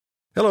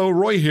Hello,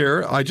 Roy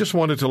here. I just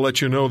wanted to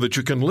let you know that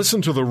you can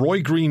listen to The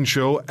Roy Green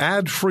Show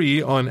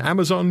ad-free on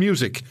Amazon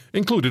Music,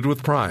 included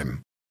with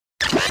Prime.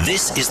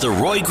 This is The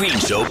Roy Green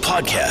Show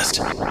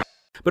podcast.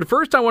 But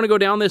first, I want to go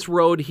down this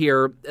road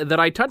here that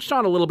I touched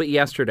on a little bit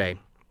yesterday.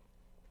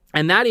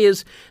 And that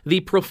is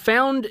the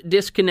profound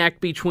disconnect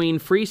between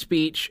free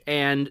speech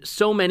and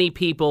so many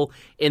people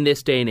in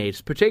this day and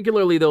age,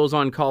 particularly those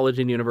on college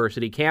and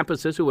university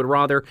campuses who would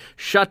rather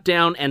shut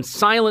down and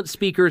silence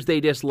speakers they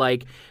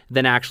dislike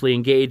than actually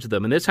engage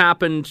them. And this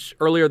happened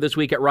earlier this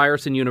week at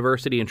Ryerson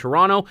University in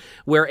Toronto,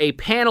 where a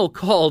panel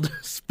called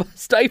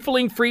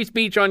Stifling Free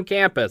Speech on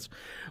Campus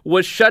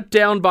was shut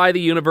down by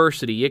the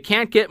university. You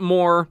can't get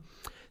more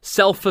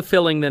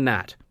self-fulfilling than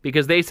that,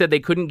 because they said they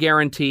couldn't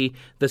guarantee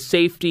the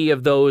safety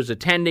of those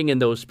attending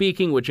and those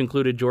speaking, which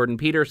included Jordan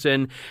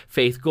Peterson,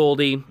 Faith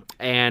Goldie,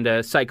 and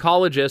a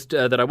psychologist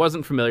that I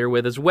wasn't familiar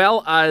with, as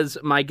well as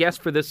my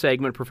guest for this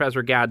segment,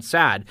 Professor Gad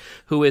Saad,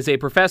 who is a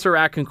professor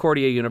at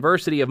Concordia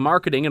University of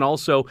Marketing and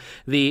also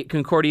the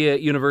Concordia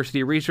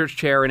University Research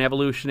Chair in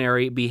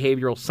Evolutionary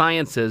Behavioral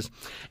Sciences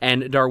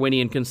and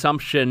Darwinian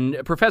Consumption.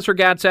 Professor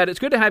Gad Saad, it's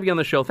good to have you on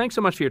the show. Thanks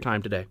so much for your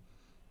time today.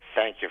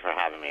 Thank you for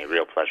having me.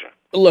 Real pleasure.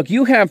 Look,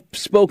 you have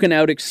spoken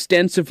out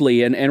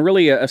extensively, and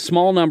really a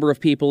small number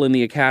of people in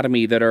the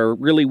academy that are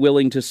really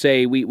willing to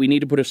say we need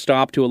to put a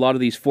stop to a lot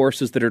of these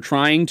forces that are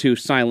trying to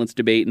silence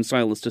debate and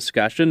silence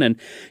discussion. And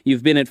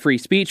you've been at free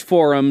speech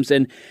forums,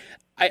 and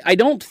I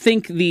don't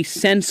think the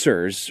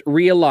censors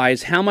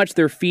realize how much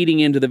they're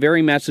feeding into the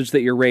very message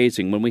that you're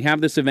raising. When we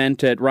have this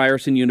event at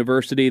Ryerson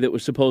University that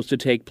was supposed to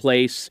take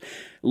place,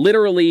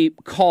 literally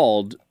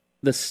called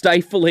the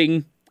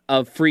stifling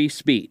of free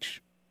speech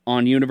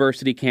on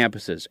university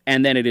campuses,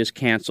 and then it is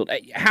canceled.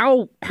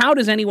 How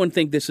does anyone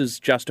think this is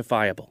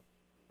justifiable?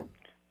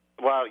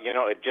 Well,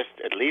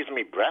 it leaves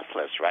me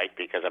breathless, right?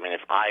 Because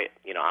if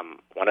I'm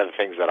one of the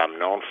things that I'm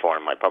known for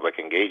in my public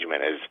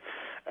engagement is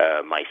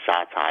my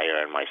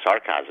satire and my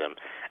sarcasm,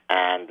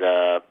 and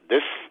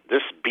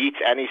this beats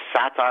any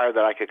satire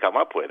that I could come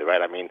up with,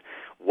 right?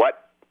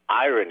 What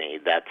irony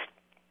that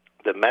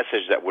the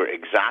message that we're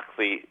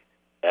exactly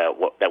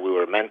that we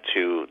were meant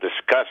to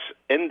discuss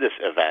in this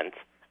event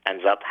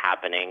ends up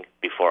happening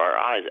before our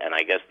eyes. And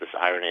I guess this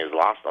irony is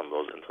lost on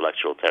those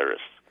intellectual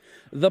terrorists.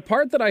 The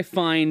part that I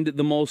find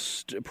the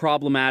most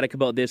problematic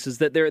about this is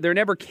that they're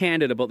never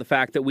candid about the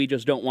fact that we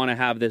just don't want to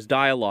have this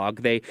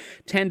dialogue. They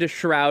tend to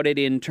shroud it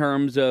in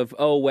terms of,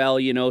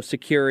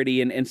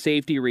 security and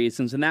safety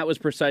reasons. And that was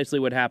precisely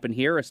what happened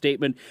here. A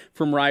statement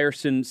from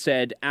Ryerson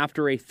said,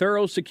 after a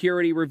thorough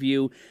security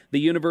review,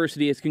 the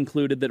university has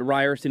concluded that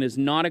Ryerson is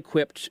not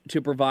equipped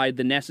to provide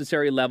the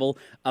necessary level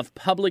of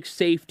public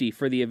safety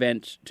for the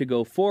event to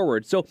go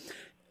forward. So,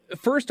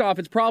 first off,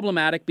 it's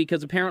problematic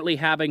because apparently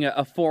having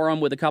a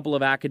forum with a couple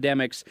of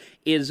academics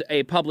is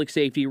a public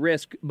safety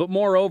risk, but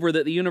moreover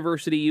that the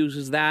university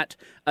uses that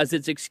as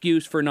its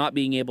excuse for not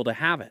being able to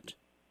have it.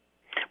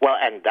 Well,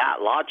 and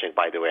that logic,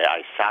 by the way,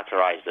 I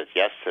satirized it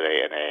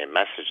yesterday in a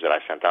message that I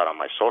sent out on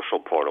my social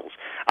portals.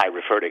 I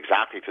referred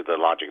exactly to the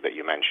logic that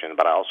you mentioned,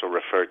 but I also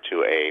referred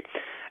to a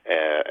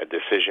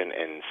decision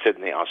in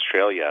Sydney,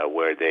 Australia,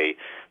 where they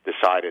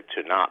decided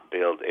to not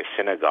build a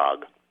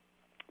synagogue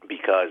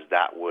because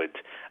that would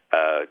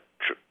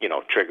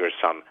trigger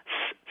some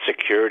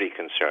security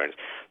concerns,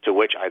 to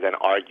which I then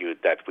argued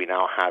that we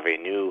now have a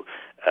new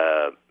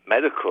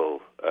medical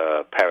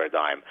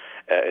paradigm.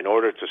 In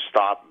order to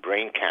stop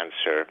brain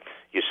cancer,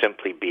 you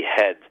simply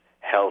behead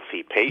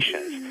healthy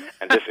patients,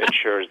 and this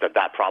ensures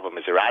that problem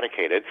is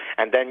eradicated,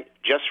 and then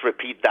just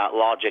repeat that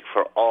logic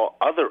for all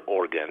other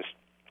organs,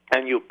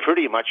 and you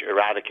pretty much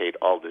eradicate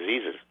all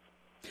diseases.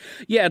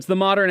 Yeah, it's the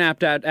modern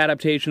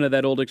adaptation of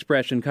that old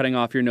expression, cutting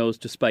off your nose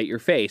to spite your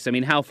face.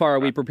 How far are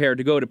we prepared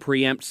to go to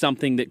preempt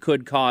something that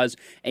could cause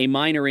a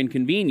minor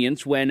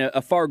inconvenience when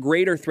a far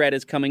greater threat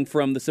is coming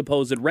from the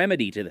supposed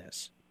remedy to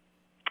this?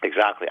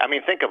 Exactly.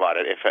 Think about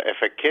it. If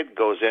a kid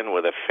goes in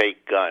with a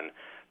fake gun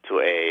to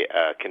a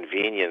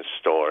convenience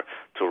store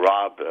to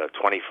rob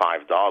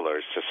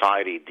 $25,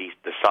 society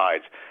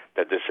decides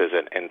that this is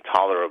an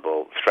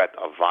intolerable threat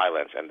of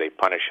violence, and they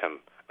punish him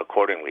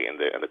accordingly in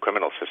the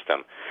criminal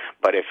system.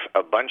 But if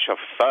a bunch of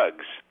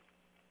thugs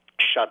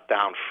shut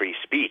down free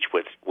speech,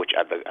 which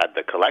at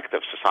the collective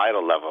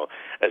societal level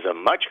is a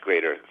much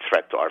greater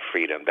threat to our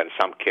freedom than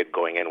some kid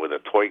going in with a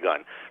toy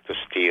gun to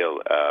steal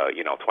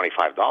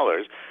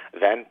 $25,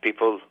 then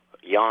people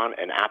yawn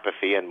in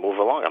apathy and move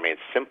along.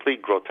 It's simply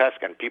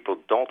grotesque, and people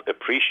don't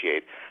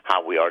appreciate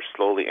how we are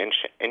slowly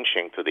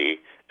inching to the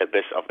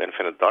abyss of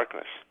infinite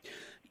darkness.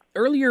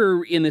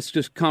 Earlier in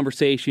this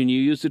conversation, you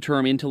used the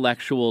term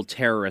intellectual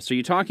terrorists. Are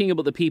you talking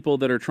about the people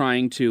that are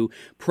trying to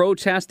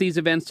protest these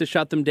events to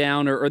shut them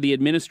down, or the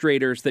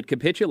administrators that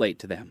capitulate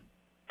to them?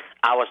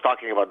 I was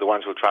talking about the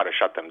ones who try to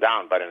shut them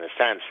down, but in a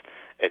sense,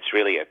 it's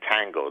really a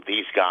tango.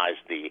 These guys,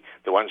 the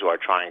ones who are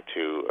trying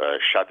to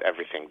shut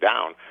everything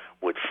down,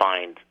 would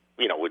find,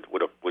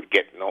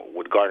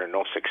 would garner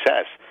no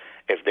success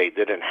if they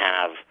didn't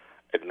have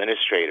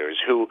administrators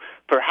who,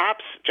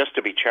 perhaps just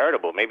to be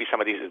charitable, maybe some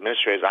of these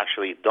administrators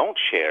actually don't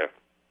share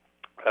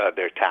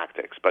their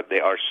tactics, but they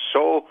are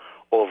so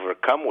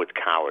overcome with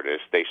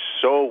cowardice. They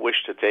so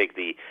wish to take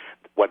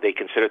what they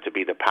consider to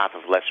be the path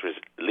of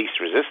least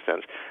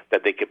resistance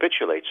that they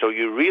capitulate. So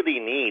you really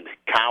need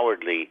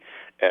cowardly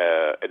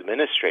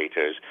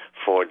administrators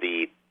for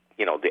the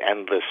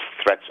endless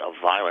threats of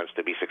violence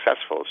to be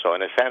successful. So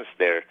in a sense,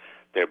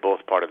 they're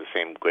both part of the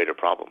same greater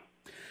problem.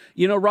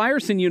 You know,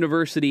 Ryerson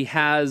University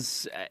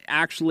has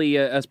actually,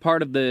 as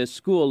part of the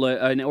school,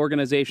 an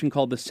organization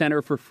called the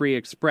Center for Free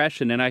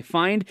Expression, and I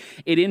find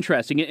it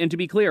interesting. And to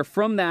be clear,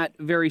 from that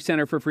very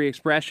Center for Free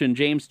Expression,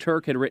 James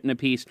Turk had written a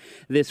piece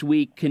this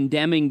week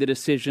condemning the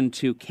decision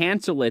to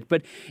cancel it.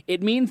 But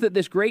it means that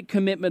this great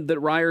commitment that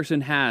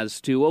Ryerson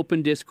has to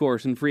open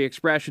discourse and free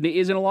expression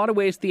is in a lot of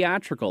ways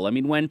theatrical. I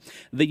mean, when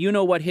the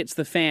you-know-what hits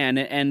the fan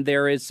and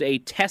there is a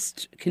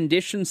test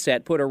condition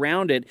set put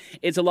around it,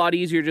 it's a lot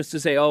easier just to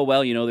say, oh,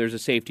 well, there's a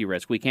safety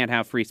risk. We can't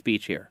have free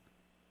speech here.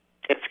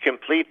 It's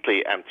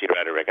completely empty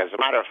rhetoric. As a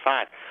matter of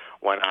fact,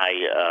 when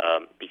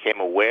I became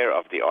aware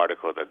of the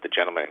article that the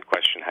gentleman in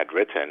question had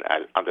written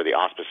under the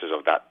auspices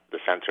of the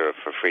Center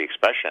for Free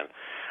Expression,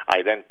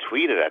 I then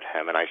tweeted at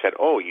him and I said,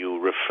 oh, you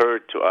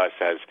referred to us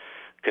as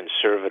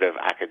conservative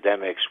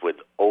academics with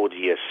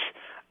odious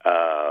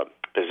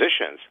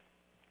positions.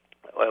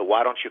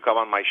 Why don't you come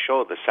on my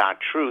show, The Sad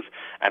Truth,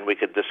 and we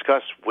could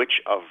discuss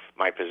which of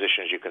my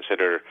positions you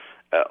consider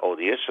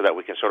odious so that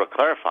we can sort of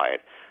clarify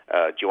it.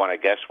 Do you want to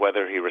guess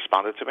whether he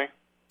responded to me?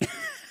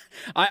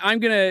 I'm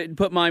going to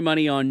put my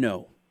money on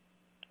no.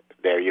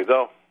 There you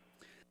go.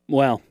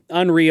 Well,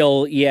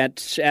 unreal,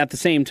 yet at the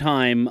same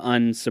time,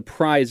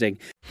 unsurprising.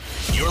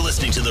 You're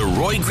listening to The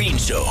Roy Green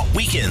Show,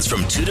 weekends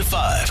from 2 to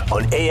 5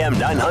 on AM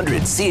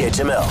 900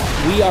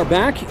 CHML. We are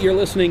back. You're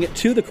listening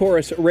to the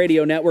Chorus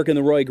Radio Network and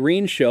The Roy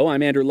Green Show.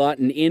 I'm Andrew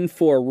Lawton in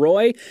for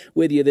Roy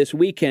with you this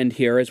weekend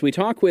here as we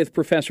talk with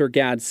Professor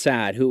Gad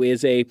Saad, who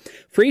is a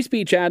free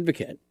speech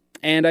advocate.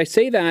 And I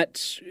say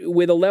that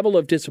with a level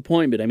of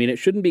disappointment. I mean, it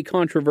shouldn't be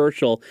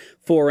controversial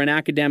for an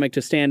academic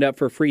to stand up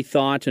for free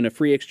thought and a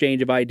free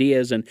exchange of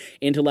ideas and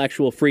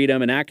intellectual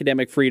freedom and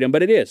academic freedom,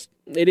 but it is.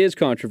 It is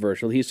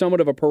controversial. He's somewhat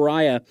of a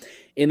pariah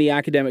in the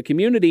academic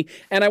community.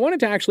 And I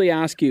wanted to actually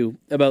ask you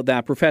about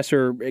that,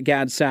 Professor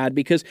Gad Saad,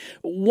 because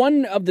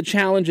one of the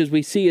challenges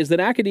we see is that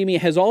academia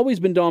has always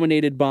been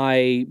dominated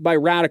by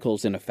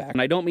radicals, in effect.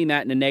 And I don't mean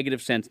that in a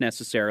negative sense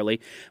necessarily,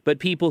 but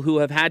people who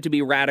have had to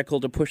be radical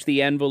to push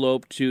the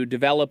envelope to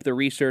develop the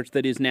research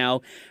that is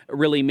now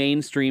really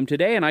mainstream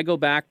today. And I go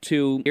back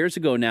to years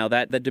ago now,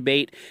 that the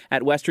debate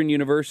at Western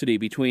University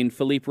between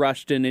Philippe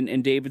Rushton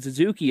and David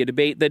Suzuki, a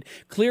debate that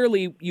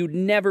clearly you'd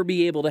never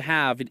be able to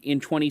have in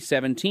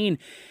 2017.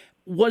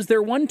 Was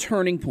there one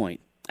turning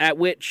point at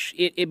which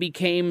it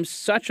became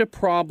such a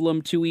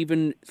problem to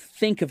even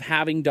think of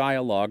having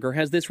dialogue, or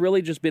has this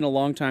really just been a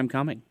long time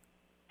coming?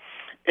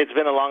 It's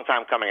been a long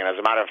time coming, and as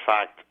a matter of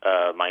fact,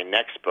 my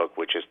next book,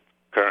 which is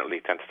currently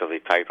tentatively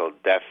titled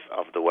Death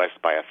of the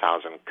West by a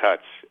Thousand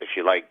Cuts, if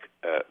you like,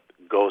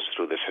 goes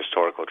through this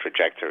historical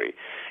trajectory.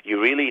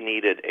 You really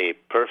needed a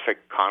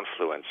perfect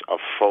confluence of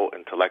faux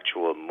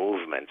intellectual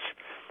movements.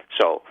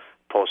 So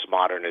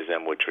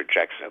postmodernism, which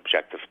rejects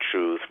objective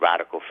truth,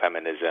 radical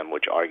feminism,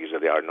 which argues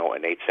that there are no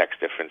innate sex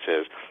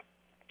differences,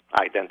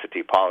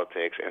 identity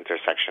politics,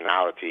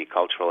 intersectionality,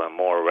 cultural and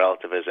moral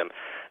relativism.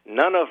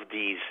 None of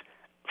these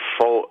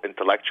faux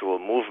intellectual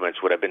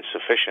movements would have been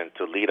sufficient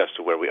to lead us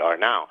to where we are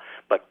now.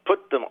 But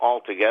put them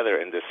all together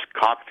in this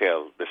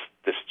cocktail, this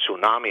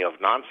tsunami of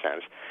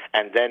nonsense,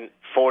 and then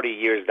 40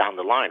 years down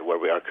the line, where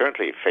we're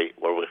currently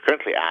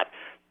at,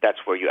 that's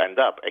where you end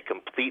up, a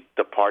complete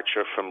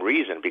departure from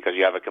reason, because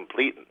you have a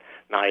complete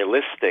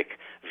nihilistic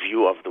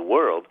view of the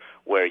world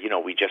where,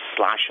 we just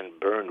slash and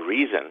burn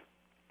reason.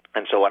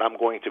 And so what I'm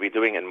going to be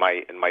doing in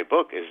my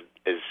book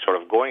is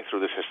sort of going through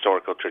this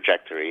historical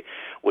trajectory,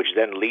 which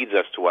then leads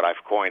us to what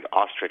I've coined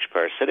ostrich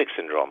parasitic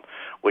syndrome,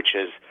 which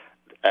is,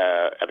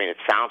 it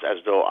sounds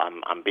as though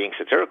I'm being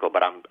satirical,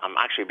 but I'm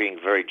actually being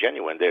very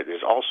genuine.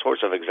 There's all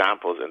sorts of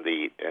examples in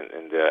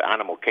the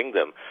animal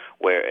kingdom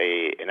where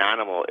an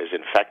animal is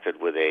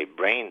infected with a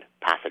brain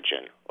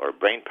pathogen or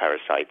brain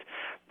parasite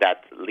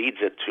that leads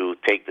it to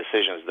take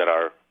decisions that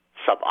are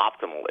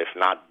suboptimal, if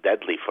not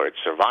deadly, for its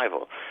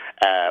survival.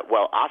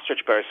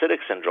 Ostrich parasitic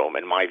syndrome,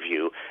 in my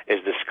view,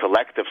 is this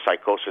collective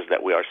psychosis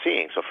that we are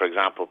seeing. So, for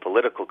example,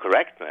 political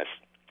correctness.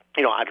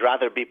 I'd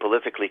rather be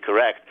politically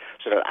correct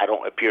so that I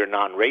don't appear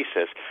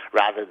non-racist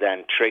rather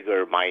than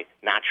trigger my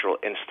natural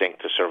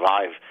instinct to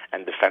survive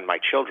and defend my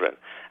children.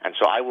 And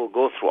so I will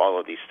go through all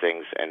of these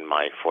things in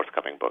my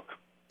forthcoming book.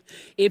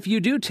 If you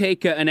do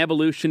take an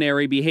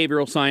evolutionary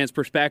behavioral science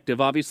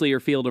perspective, obviously your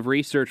field of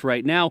research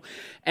right now,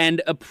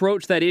 and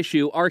approach that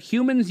issue, are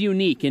humans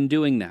unique in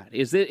doing that?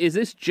 Is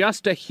this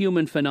just a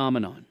human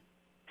phenomenon?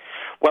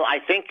 Well, I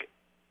think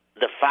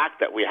the fact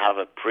that we have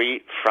a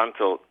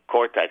prefrontal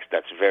cortex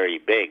that's very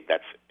big,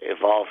 that's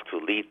evolved to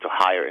lead to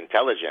higher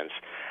intelligence,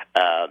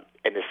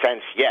 in a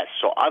sense, yes.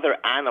 So other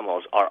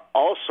animals are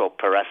also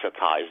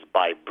parasitized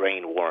by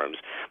brain worms,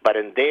 but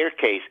in their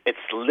case, it's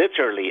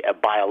literally a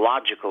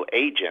biological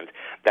agent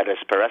that is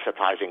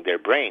parasitizing their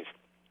brains.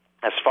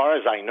 As far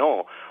as I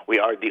know, we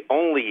are the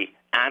only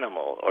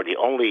animal or the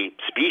only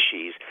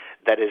species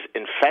that is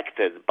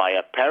infected by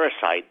a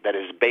parasite that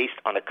is based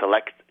on a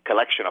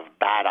collection of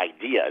bad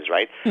ideas,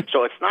 right?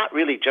 So it's not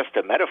really just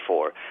a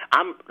metaphor.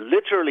 I'm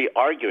literally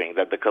arguing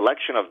that the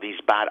collection of these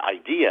bad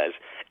ideas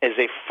is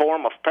a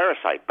form of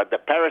parasite, but the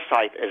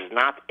parasite is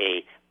not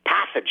a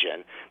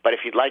pathogen, but if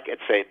you'd like,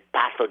 it's a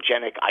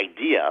pathogenic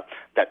idea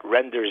that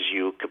renders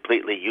you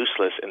completely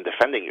useless in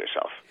defending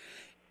yourself.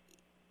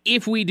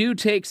 If we do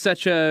take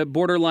such a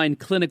borderline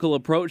clinical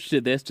approach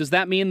to this, does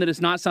that mean that it's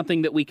not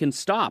something that we can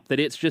stop, that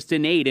it's just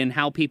innate in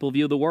how people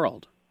view the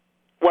world?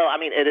 Well, I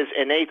mean, it is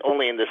innate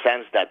only in the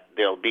sense that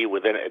there'll be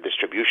within a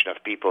distribution of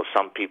people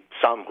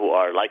some who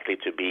are likely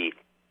to be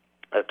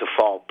to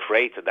fall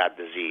prey to that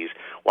disease,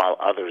 while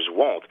others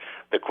won't.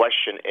 The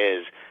question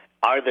is,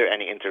 are there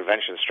any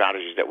intervention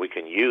strategies that we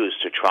can use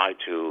to try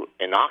to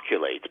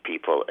inoculate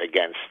people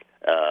against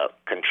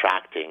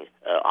contracting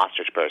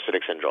ostrich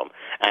parasitic syndrome?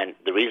 And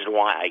the reason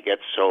why I get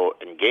so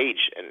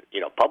engaged,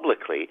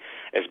 publicly,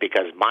 is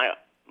because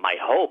my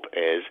hope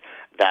is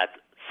that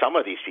some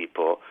of these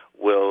people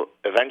will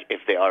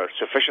if they are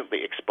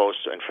sufficiently exposed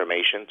to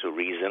information, to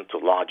reason, to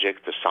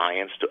logic, to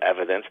science, to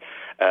evidence,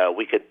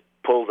 we could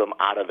pull them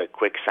out of the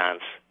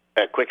quicksand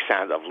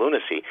of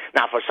lunacy.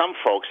 Now, for some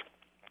folks,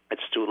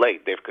 it's too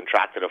late. They've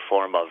contracted a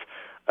form of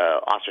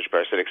ostrich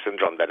parasitic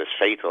syndrome that is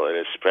fatal. It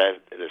is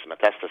spread, it is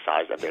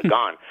metastasized, and they're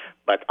gone.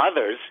 But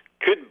others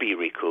could be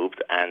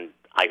recouped, and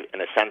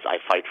in a sense, I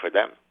fight for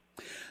them.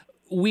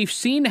 We've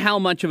seen how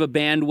much of a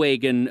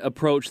bandwagon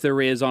approach there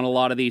is on a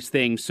lot of these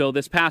things. So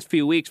this past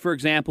few weeks, for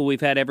example,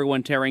 we've had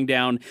everyone tearing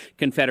down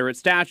Confederate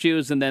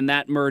statues, and then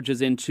that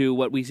merges into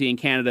what we see in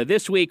Canada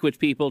this week, with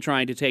people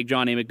trying to take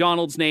John A.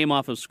 Macdonald's name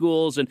off of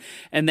schools.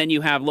 And then you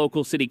have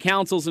local city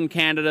councils in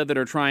Canada that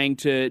are trying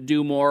to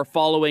do more,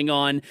 following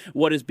on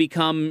what has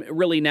become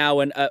really now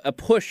a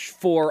push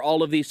for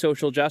all of these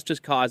social justice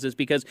causes,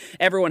 because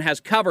everyone has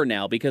cover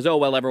now, because,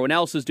 everyone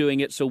else is doing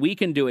it, so we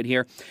can do it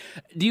here.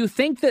 Do you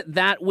think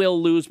that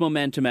will lose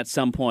momentum at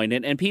some point,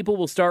 and people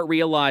will start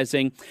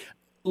realizing,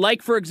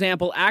 like, for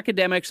example,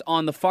 academics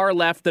on the far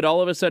left that all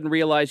of a sudden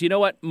realize, you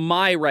know what,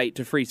 my right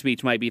to free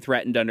speech might be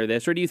threatened under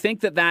this? Or do you think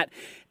that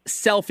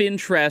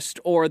self-interest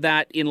or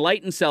that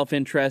enlightened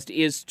self-interest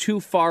is too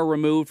far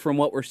removed from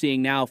what we're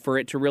seeing now for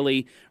it to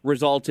really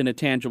result in a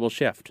tangible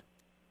shift?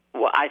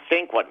 Well, I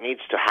think what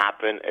needs to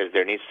happen is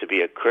there needs to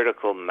be a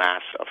critical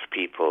mass of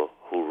people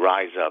who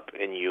rise up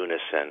in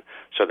unison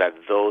so that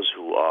those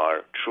who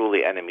are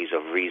truly enemies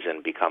of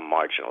reason become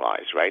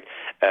marginalized, right?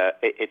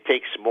 It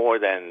takes more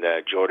than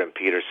Jordan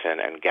Peterson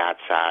and Gad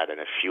Saad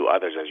and a few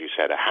others, as you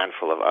said, a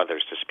handful of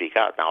others to speak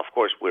out. Now, of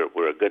course,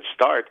 we're a good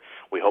start.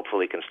 We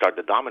hopefully can start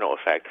the domino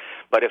effect.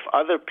 But if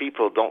other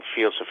people don't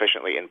feel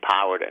sufficiently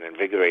empowered and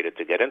invigorated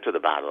to get into the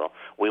battle,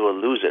 we will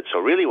lose it. So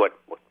really what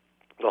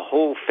the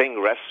whole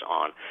thing rests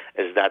on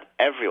is that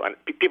everyone,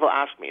 people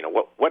ask me,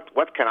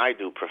 what can I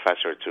do,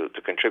 Professor,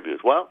 to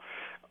contribute? Well,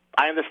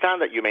 I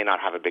understand that you may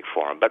not have a big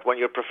forum, but when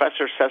your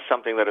professor says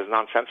something that is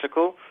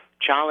nonsensical,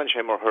 challenge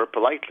him or her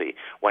politely.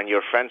 When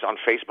your friends on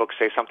Facebook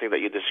say something that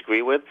you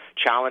disagree with,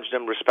 challenge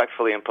them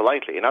respectfully and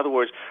politely. In other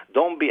words,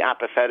 don't be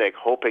apathetic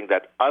hoping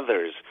that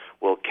others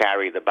will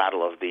carry the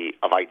battle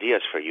of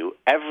ideas for you.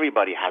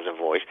 Everybody has a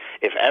voice.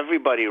 If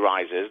everybody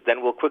rises,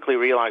 then we'll quickly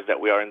realize that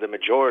we are in the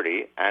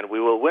majority and we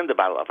will win the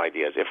battle of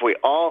ideas. If we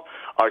all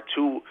are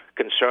too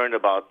concerned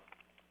about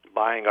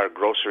buying our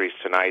groceries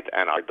tonight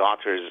and our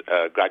daughter's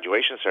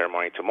graduation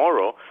ceremony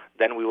tomorrow,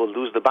 then we will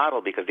lose the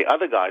battle, because the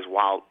other guys,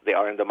 while they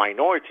are in the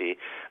minority,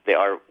 they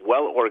are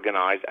well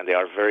organized and they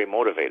are very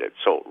motivated.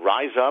 So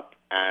rise up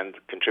and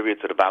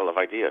contribute to the battle of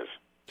ideas.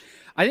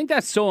 I think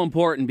that's so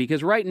important,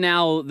 because right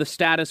now the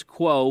status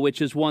quo,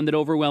 which is one that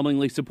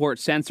overwhelmingly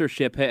supports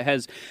censorship,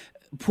 has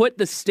put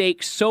the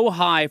stakes so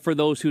high for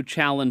those who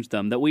challenge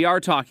them that we are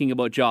talking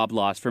about job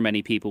loss for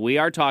many people. We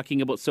are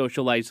talking about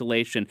social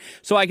isolation.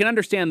 So I can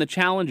understand the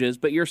challenges,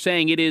 but you're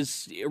saying it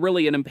is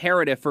really an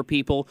imperative for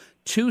people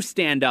to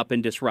stand up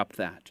and disrupt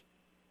that.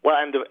 Well,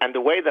 and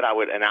the way that I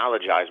would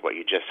analogize what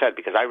you just said,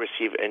 because I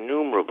receive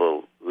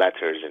innumerable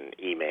letters and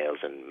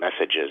emails and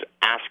messages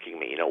asking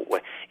me,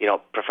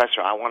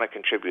 Professor, I want to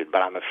contribute,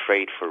 but I'm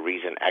afraid for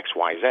reason X,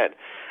 Y, Z.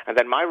 And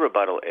then my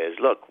rebuttal is,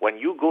 look, when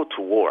you go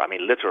to war, I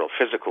mean literal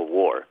physical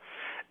war,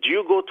 do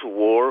you go to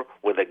war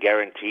with a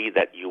guarantee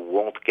that you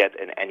won't get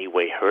in any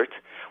way hurt?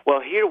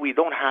 Well, here we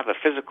don't have a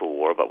physical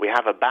war, but we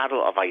have a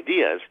battle of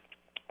ideas,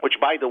 which,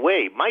 by the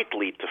way, might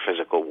lead to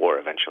physical war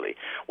eventually.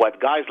 What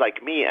guys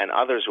like me and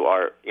others who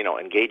are,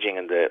 engaging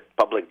in the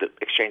public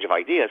exchange of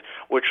ideas,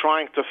 we're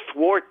trying to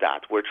thwart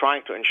that. We're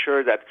trying to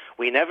ensure that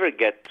we never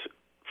get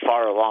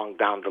far along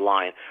down the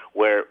line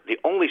where the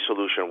only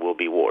solution will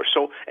be war.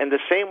 So in the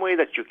same way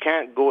that you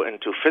can't go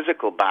into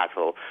physical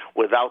battle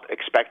without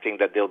expecting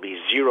that there'll be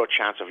zero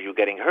chance of you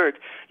getting hurt,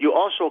 you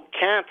also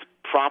can't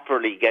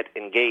properly get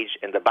engaged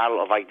in the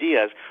battle of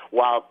ideas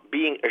while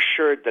being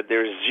assured that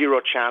there's zero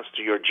chance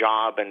to your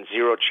job and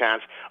zero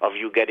chance of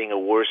you getting a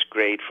worse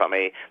grade from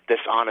a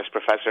dishonest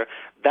professor.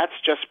 That's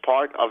just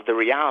part of the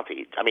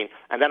reality. I mean,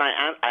 and then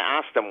I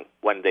ask them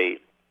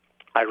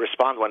I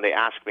respond when they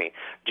ask me,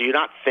 do you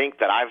not think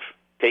that I've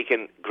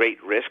taken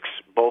great risks,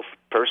 both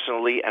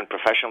personally and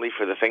professionally,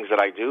 for the things that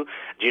I do?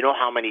 Do you know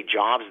how many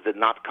jobs did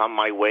not come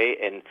my way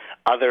in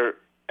other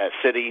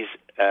cities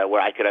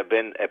where I could have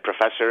been a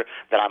professor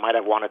that I might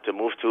have wanted to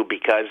move to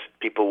because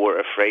people were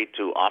afraid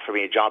to offer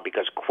me a job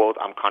because, quote,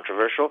 I'm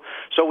controversial?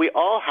 So we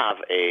all have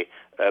a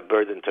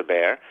burden to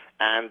bear,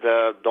 and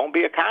don't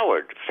be a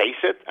coward.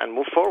 Face it and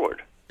move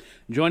forward.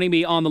 Joining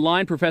me on the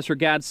line, Professor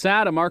Gad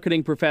Saad, a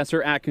marketing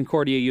professor at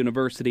Concordia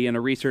University and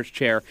a research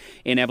chair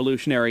in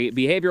evolutionary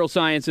behavioral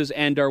sciences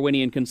and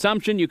Darwinian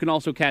consumption. You can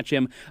also catch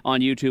him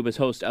on YouTube as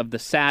host of The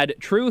Sad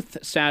Truth,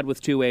 Sad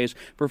with 2 A's.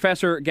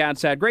 Professor Gad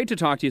Saad, great to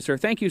talk to you, sir.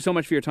 Thank you so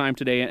much for your time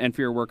today and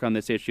for your work on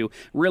this issue.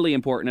 Really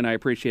important, and I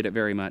appreciate it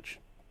very much.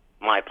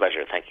 My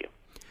pleasure. Thank you.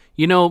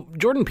 You know,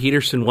 Jordan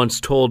Peterson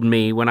once told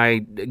me when I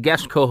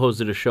guest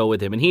co-hosted a show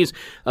with him, and he's,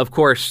 of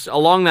course,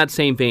 along that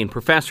same vein,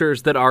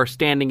 professors that are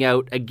standing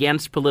out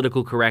against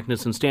political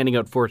correctness and standing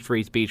out for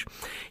free speech.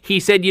 He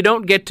said, you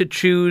don't get to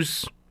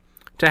choose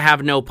to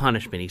have no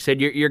punishment. He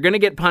said, you're going to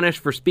get punished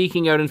for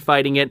speaking out and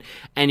fighting it,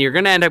 and you're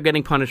going to end up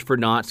getting punished for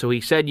not. So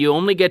he said, you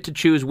only get to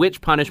choose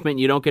which punishment.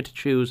 You don't get to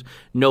choose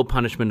no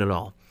punishment at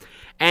all.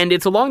 And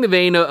it's along the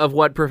vein of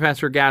what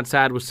Professor Gad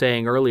Saad was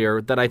saying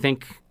earlier that I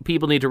think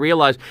people need to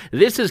realize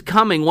this is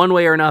coming one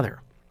way or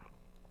another.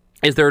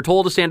 Is there a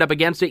toll to stand up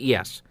against it?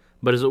 Yes.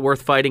 But is it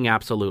worth fighting?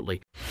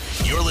 Absolutely.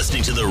 You're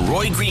listening to The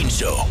Roy Green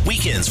Show,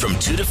 weekends from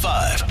 2 to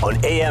 5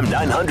 on AM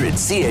 900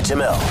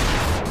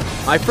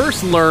 CHML. I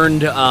first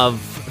learned of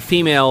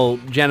female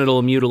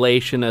genital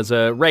mutilation as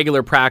a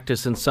regular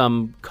practice in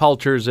some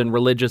cultures and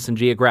religious and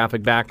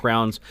geographic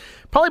backgrounds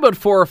probably about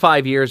 4 or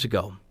 5 years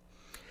ago.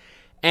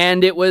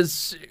 And it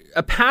was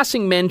a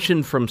passing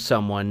mention from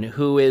someone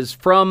who is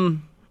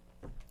from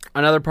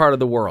another part of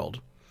the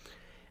world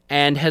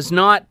and has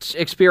not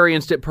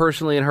experienced it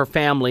personally in her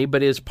family,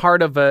 but is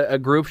part of a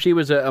group. She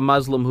was a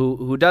Muslim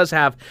who does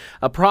have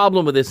a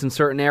problem with this in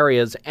certain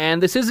areas.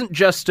 And this isn't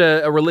just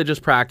a religious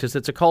practice.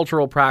 It's a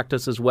cultural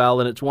practice as well,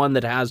 and it's one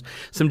that has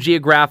some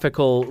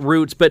geographical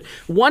roots. But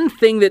one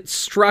thing that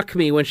struck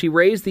me when she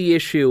raised the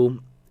issue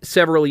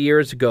several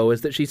years ago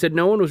is that she said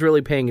no one was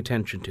really paying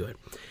attention to it.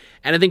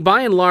 And I think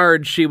by and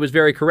large, she was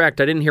very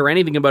correct. I didn't hear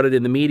anything about it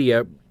in the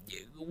media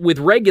with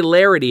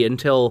regularity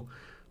until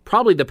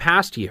probably the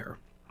past year,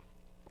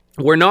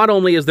 where not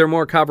only is there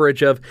more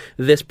coverage of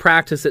this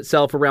practice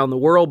itself around the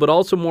world, but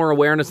also more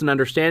awareness and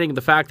understanding of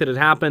the fact that it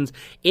happens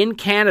in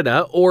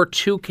Canada or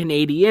to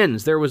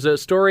Canadians. There was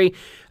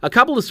a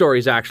couple of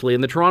stories actually,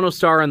 in the Toronto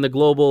Star and the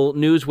Global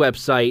News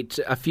website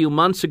a few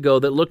months ago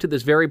that looked at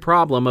this very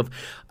problem of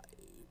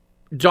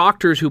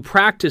doctors who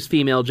practice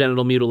female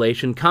genital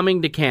mutilation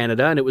coming to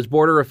Canada, and it was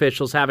border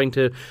officials having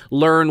to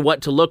learn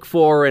what to look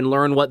for and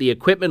learn what the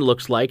equipment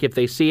looks like if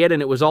they see it.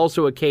 And it was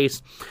also a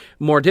case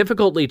more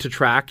difficultly to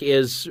track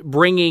is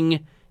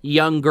bringing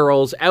young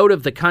girls out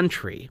of the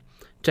country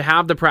to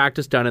have the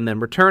practice done and then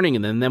returning.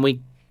 And then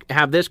we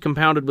have this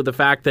compounded with the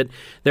fact that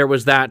there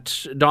was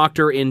that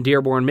doctor in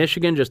Dearborn,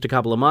 Michigan just a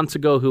couple of months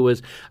ago who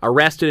was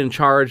arrested and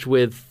charged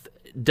with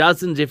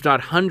dozens, if not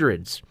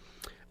hundreds,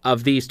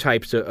 of these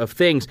types of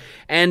things.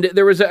 And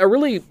there was a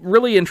really,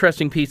 really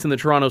interesting piece in the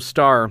Toronto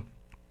Star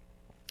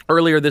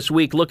earlier this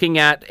week looking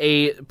at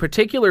a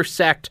particular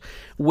sect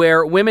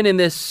where women in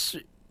this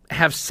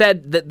have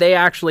said that they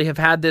actually have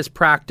had this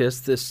practice,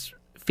 this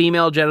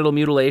female genital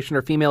mutilation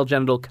or female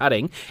genital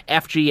cutting,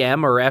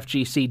 FGM or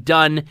FGC,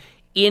 done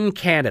in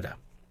Canada.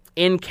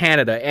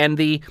 And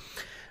the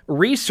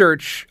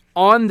research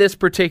on this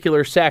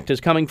particular sect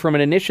is coming from an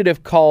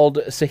initiative called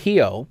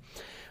Sahio,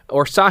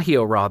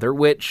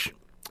 which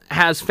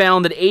has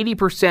found that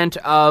 80%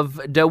 of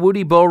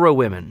Dawoodi Bohra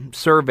women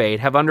surveyed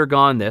have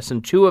undergone this,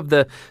 and 2 of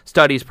the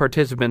study's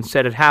participants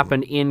said it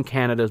happened in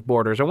Canada's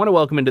borders. I want to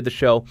welcome into the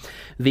show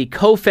the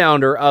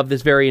co-founder of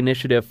this very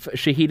initiative,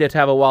 Shahida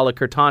Tavawala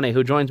Kirtane,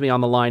 who joins me on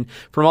the line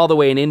from all the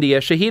way in India.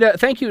 Shahida,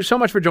 thank you so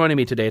much for joining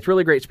me today. It's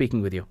really great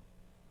speaking with you.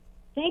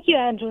 Thank you,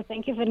 Andrew.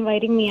 Thank you for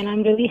inviting me, and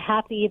I'm really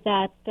happy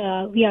that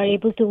we are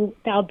able to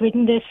now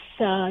bring this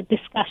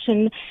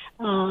discussion,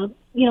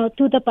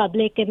 to the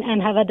public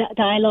and have a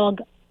dialogue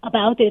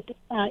about it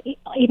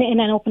in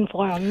an open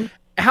forum.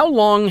 How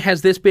long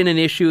has this been an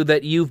issue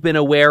that you've been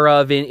aware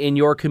of in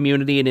your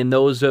community and in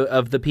those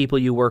of the people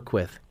you work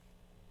with?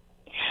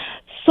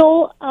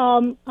 So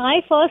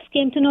I first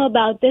came to know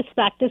about this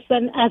practice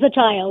when, as a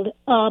child,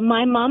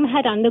 my mom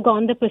had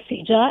undergone the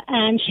procedure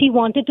and she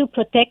wanted to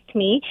protect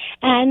me.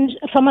 And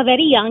from a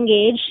very young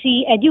age,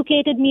 she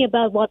educated me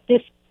about what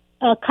this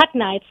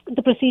Khatna.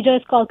 The procedure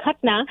is called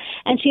Khatna,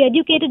 and she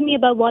educated me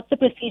about what the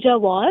procedure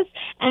was.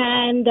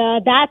 And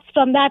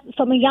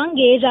from a young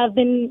age, I've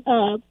been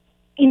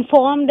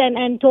informed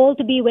and told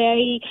to be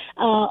wary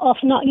of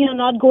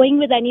not going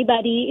with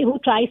anybody who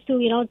tries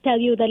to tell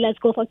you that let's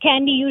go for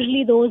candy.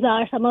 Usually those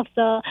are some of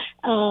the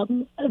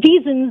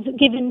reasons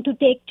given to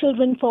take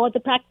children for the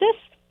practice,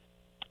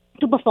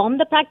 to perform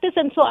the practice.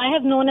 And so I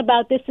have known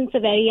about this since a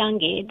very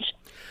young age.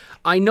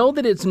 I know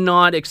that it's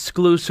not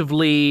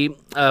exclusively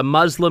a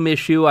Muslim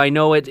issue. I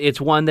know it's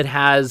one that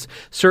has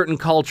certain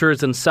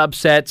cultures and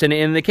subsets. And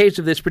in the case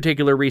of this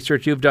particular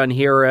research you've done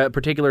here, a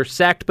particular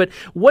sect. But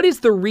what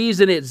is the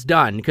reason it's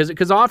done?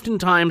 Because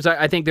oftentimes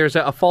I think there's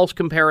a false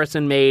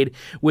comparison made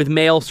with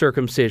male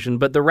circumcision.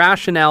 But the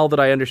rationale that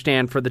I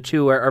understand for the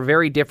two are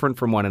very different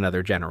from one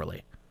another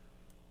generally.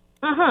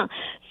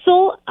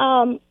 So,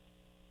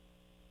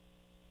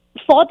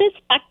 for this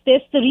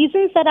practice,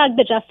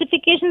 the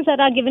justifications that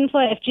are given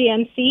for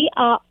FGMC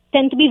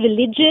tend to be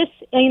religious,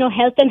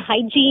 health and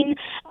hygiene,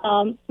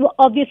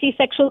 obviously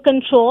sexual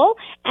control,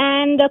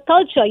 and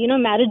culture,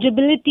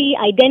 marriageability,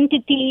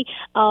 identity.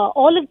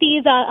 All of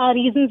these are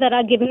reasons that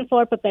are given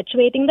for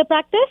perpetuating the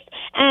practice,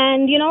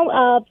 and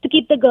to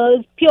keep the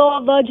girls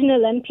pure,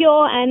 virginal, and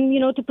pure,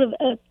 and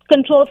to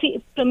control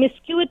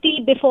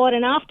promiscuity before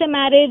and after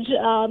marriage.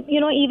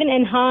 Even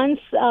enhance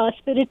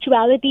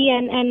spirituality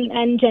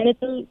and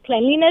genital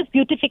cleanliness,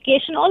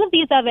 beautification. All of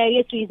these are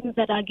various reasons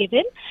that are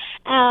given,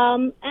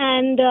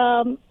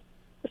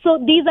 so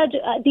these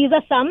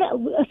are some,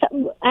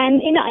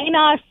 and in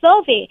our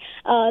survey,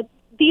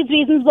 these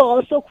reasons were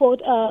also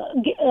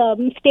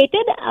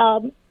stated.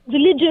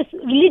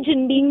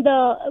 Religion being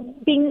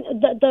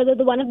the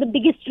one of the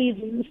biggest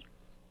reasons,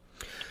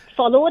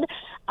 followed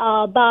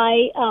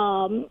by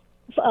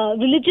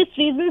religious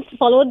reasons,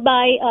 followed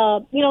by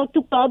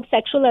to curb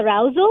sexual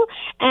arousal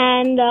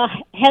and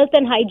health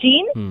and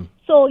hygiene.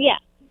 So yeah.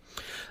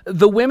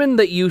 The women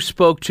that you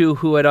spoke to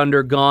who had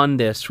undergone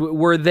this,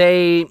 were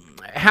they?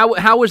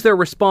 How was their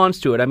response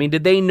to it? I mean,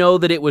 did they know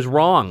that it was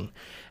wrong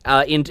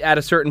at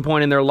a certain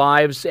point in their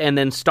lives and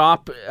then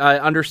stop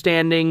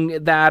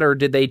understanding that, or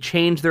did they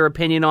change their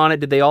opinion on it?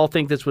 Did they all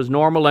think this was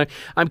normal?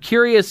 I'm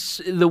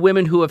curious, the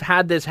women who have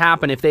had this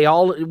happen, if they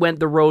all went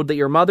the road that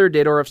your mother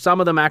did, or if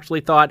some of them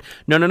actually thought,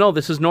 no,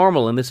 this is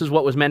normal and this is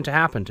what was meant to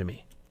happen to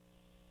me.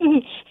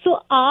 Mm-hmm.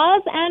 So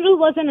ours, Andrew,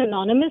 was an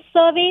anonymous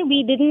survey.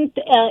 We didn't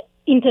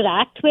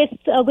interact with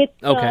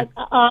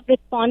our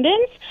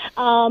respondents.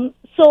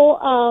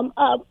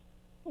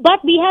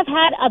 But we have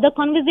had other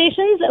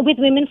conversations with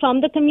women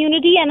from the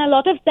community, and a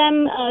lot of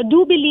them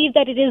do believe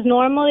that it is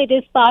normal, it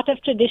is part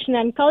of tradition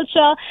and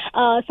culture.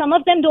 Some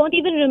of them don't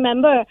even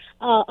remember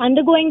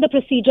undergoing the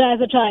procedure as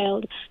a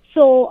child.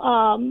 So,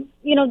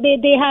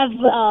 they have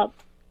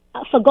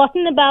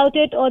forgotten about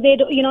it, or they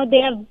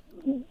have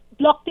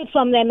blocked it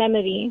from their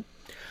memory.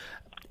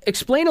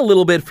 Explain a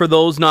little bit for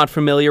those not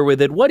familiar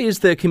with it. What is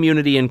the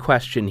community in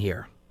question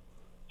here?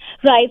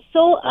 Right.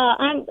 So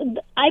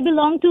I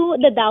belong to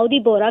the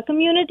Dawoodi Bohra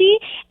community,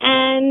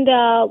 and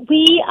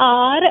we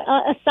are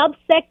a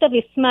subsect of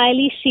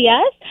Ismaili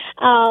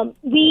Shias.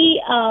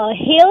 We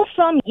hail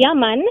from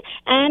Yemen,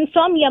 and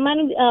from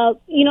Yemen,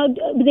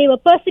 they were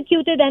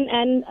persecuted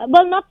and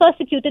not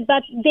persecuted,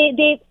 but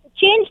they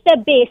changed their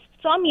base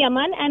from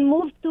Yemen and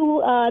moved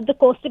to the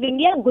coast of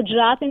India,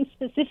 Gujarat in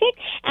specific,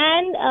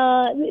 and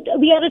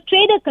we are a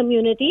trader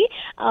community.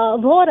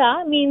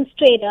 Bohra means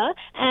trader,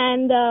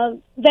 and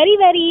very,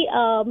 very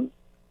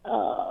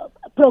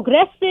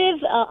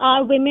progressive.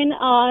 Our women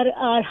are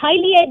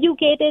highly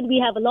educated. We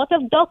have a lot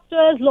of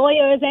doctors,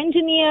 lawyers,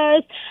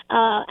 engineers,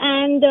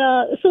 and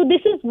so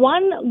this is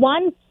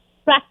one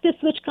practice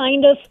which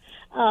kind of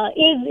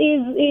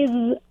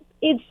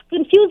is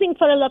confusing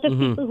for a lot of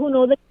people who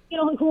know that,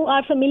 who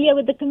are familiar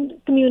with the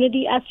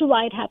community as to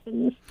why it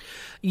happens.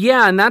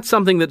 Yeah, and that's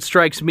something that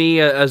strikes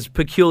me as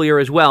peculiar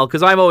as well,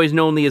 because I've always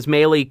known the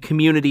Ismaili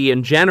community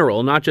in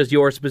general, not just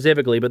yours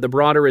specifically, but the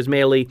broader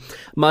Ismaili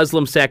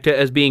Muslim sect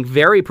as being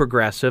very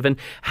progressive. And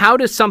how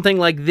does something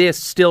like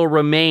this still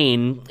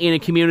remain in a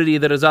community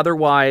that has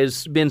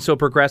otherwise been so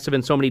progressive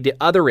in so many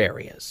other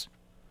areas?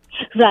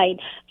 Right.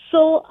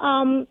 So,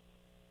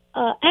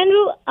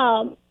 Andrew,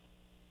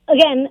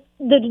 again,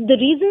 the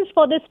reasons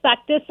for this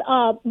practice,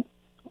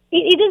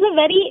 it is a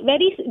very,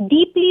 very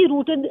deeply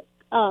rooted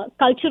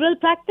cultural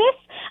practice,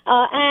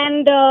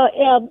 and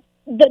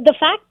the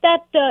fact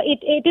that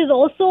it is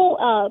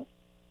also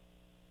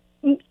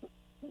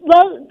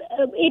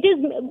it is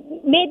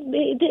made.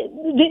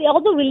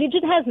 Although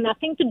religion has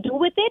nothing to do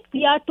with it,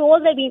 we are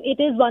told that it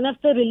is one of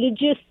the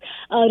religious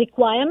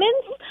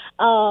requirements.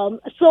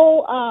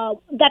 So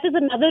that is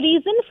another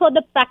reason for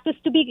the practice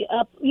to be,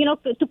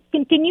 to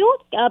continue.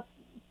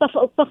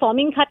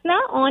 Performing khatna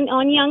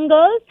on young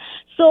girls.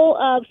 So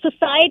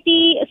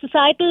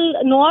societal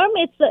norm.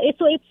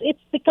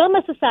 It's become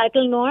a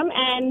societal norm,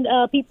 and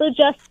people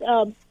just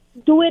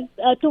do it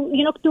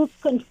to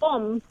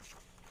conform.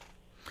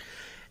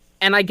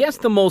 And I guess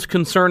the most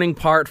concerning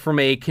part from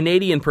a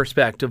Canadian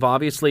perspective,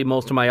 obviously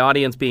most of my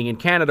audience being in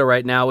Canada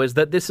right now, is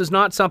that this is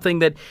not something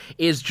that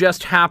is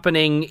just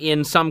happening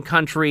in some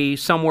country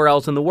somewhere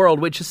else in the world,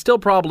 which is still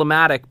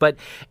problematic, but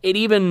it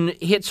even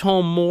hits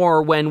home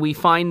more when we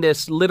find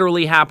this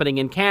literally happening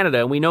in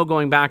Canada. And we know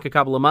going back a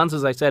couple of months,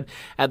 as I said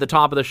at the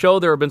top of the show,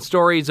 there have been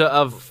stories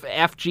of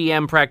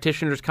FGM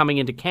practitioners coming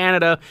into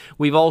Canada.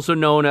 We've also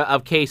known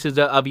of cases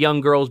of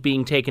young girls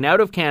being taken out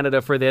of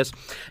Canada for this.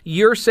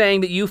 You're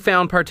saying that you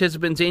found participants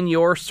in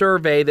your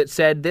survey that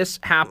said this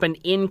happened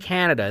in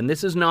Canada, and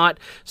this is not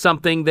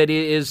something that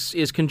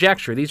is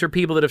conjecture. These are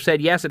people that have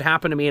said, yes, it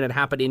happened to me and it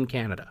happened in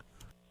Canada.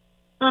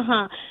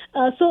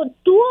 So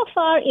 2 of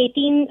our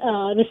 18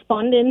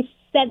 respondents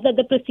said that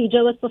the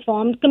procedure was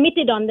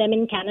committed on them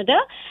in Canada,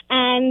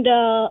 and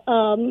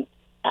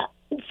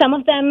some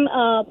of them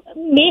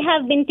may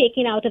have been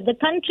taken out of the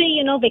country.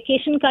 You know,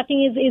 vacation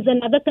cutting is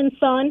another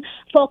concern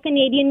for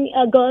Canadian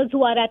girls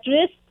who are at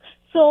risk.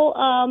 So,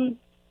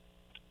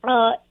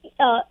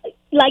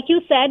 like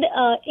you said,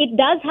 it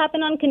does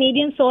happen on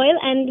Canadian soil,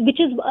 and which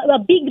is a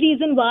big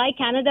reason why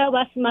Canada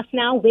must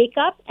now wake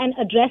up and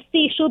address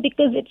the issue,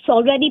 because it's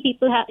already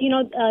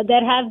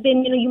there have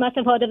been, you must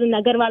have heard of the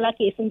Nagarwala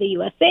case in the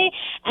USA,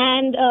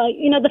 and,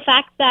 the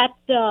fact that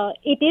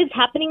it is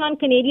happening on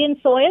Canadian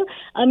soil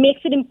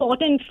makes it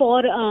important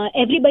for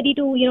everybody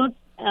to,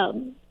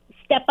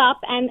 step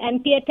up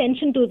and pay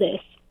attention to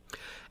this.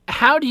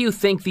 How do you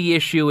think the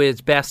issue is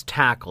best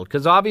tackled?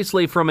 Because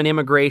obviously from an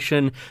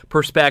immigration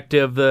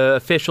perspective, the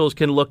officials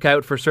can look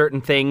out for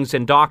certain things,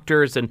 and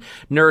doctors and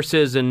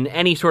nurses and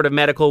any sort of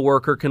medical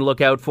worker can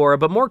look out for it.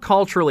 But more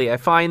culturally, I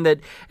find that,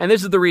 and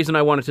this is the reason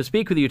I wanted to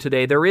speak with you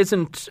today, there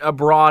isn't a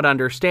broad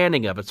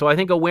understanding of it. So I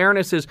think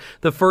awareness is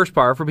the first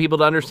part for people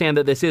to understand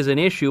that this is an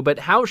issue. But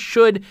how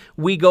should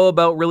we go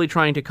about really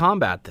trying to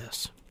combat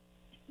this?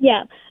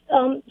 Yeah.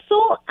 The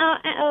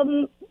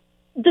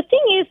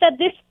thing is that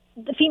the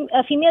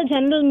female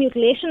genital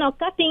mutilation or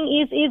cutting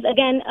is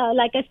again,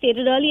 like I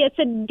stated earlier, it's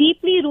a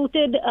deeply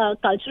rooted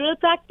cultural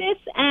practice,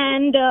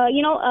 and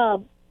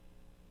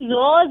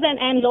laws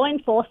and law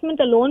enforcement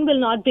alone will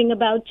not bring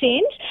about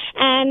change.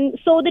 And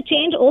so the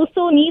change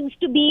also needs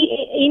to be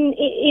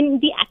in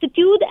the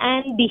attitude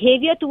and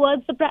behavior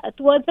towards the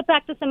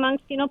practice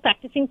amongst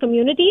practicing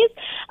communities.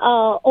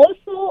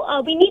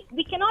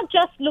 We cannot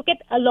just look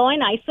at a law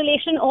in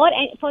isolation, or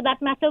for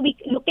that matter, we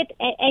look at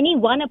any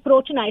one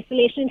approach in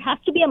isolation. It has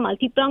to be a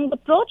multi-pronged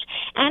approach.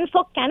 And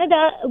for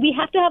Canada, we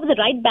have to have the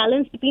right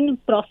balance between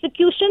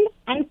prosecution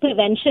and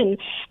prevention.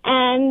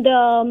 And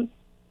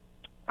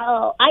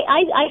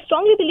I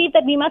strongly believe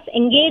that we must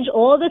engage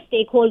all the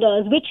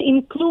stakeholders, which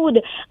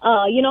include,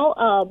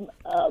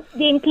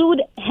 they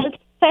include health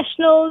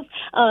professionals,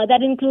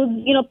 that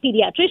includes,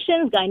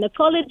 pediatricians,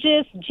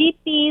 gynecologists,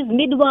 GPs,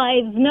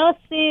 midwives,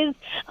 nurses,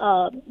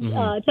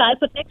 child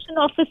protection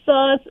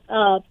officers,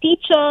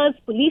 teachers,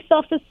 police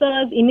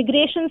officers,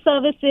 immigration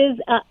services,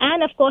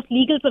 and of course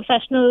legal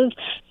professionals.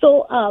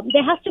 So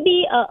there has to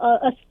be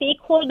a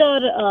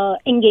stakeholder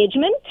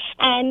engagement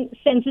and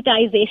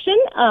sensitization,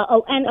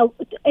 and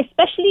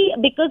especially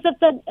because of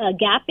the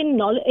gap in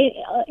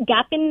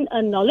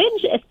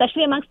knowledge,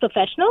 especially amongst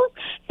professionals,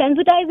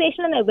 sensitization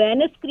and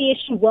awareness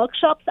creation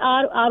workshops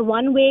are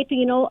one way to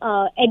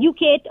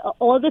educate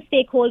all the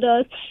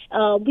stakeholders.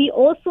 We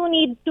also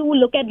need to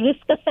look at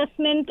risk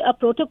assessment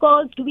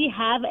protocols. Do we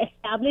have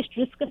established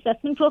risk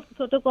assessment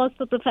protocols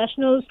for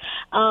professionals?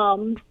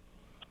 We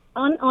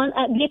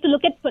have to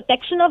look at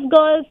protection of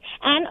girls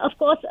and, of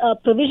course,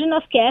 provision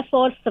of care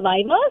for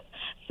survivors.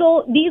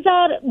 So these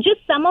are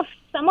just some of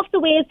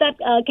the ways that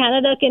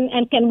Canada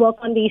can work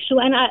on the issue,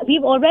 and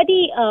we've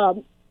already.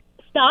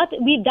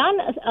 We've done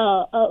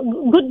a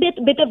good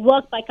bit of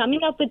work by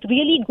coming up with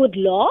really good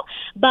law,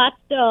 but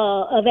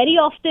very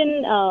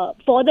often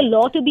for the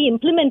law to be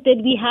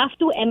implemented, we have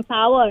to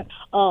empower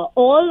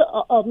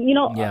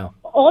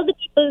all the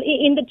people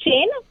in the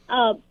chain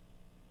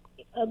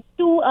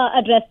to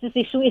address this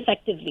issue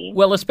effectively.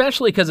 Well,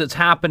 especially because it's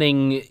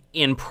happening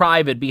in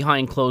private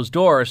behind closed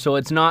doors, so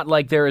it's not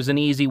like there is an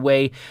easy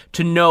way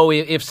to know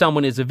if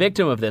someone is a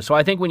victim of this. So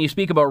I think when you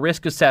speak about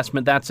risk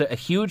assessment, that's a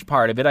huge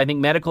part of it. I think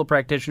medical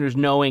practitioners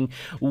knowing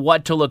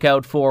what to look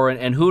out for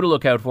and who to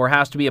look out for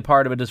has to be a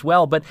part of it as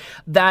well. But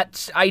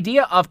that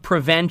idea of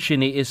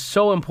prevention is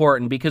so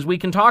important, because we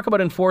can talk about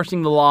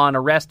enforcing the law and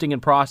arresting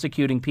and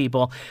prosecuting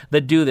people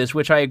that do this,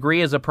 which I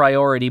agree is a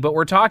priority, but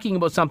we're talking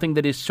about something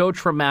that is so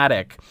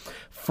traumatic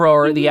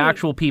for the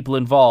actual people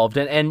involved.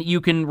 And you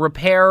can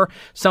repair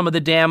some of the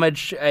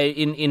damage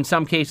in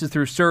some cases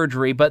through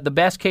surgery, but the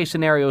best case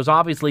scenario is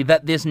obviously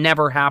that this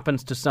never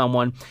happens to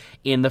someone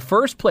in the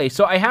first place.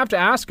 So I have to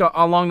ask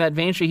along that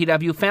vein, Shahid,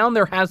 have you found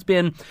there has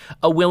been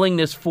a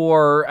willingness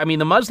for,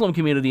 the Muslim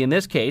community in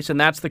this case, and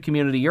that's the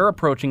community you're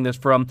approaching this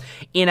from,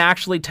 in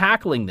actually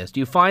tackling this? Do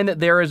you find that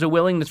there is a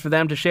willingness for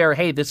them to share,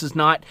 hey, this is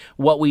not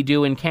what we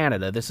do in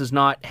Canada, this is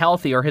not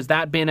healthy, or has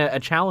that been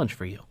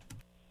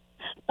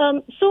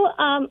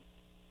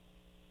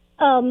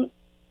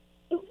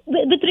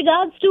with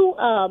regards to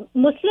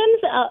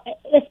Muslims,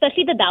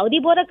 especially the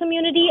Dawoodi Bohra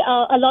community,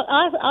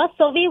 our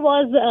survey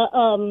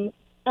was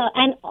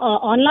an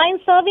online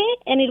survey,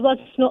 and it was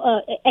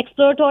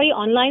exploratory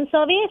online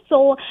survey.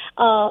 So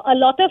a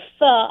lot of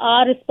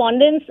our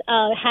respondents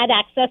had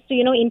access to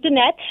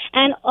internet,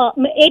 and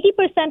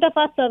 80% of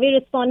our survey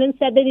respondents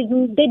said that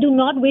they do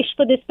not wish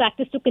for this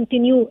practice to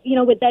continue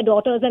with their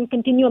daughters and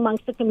continue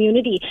amongst the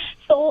community.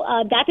 So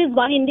that is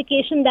one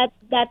indication that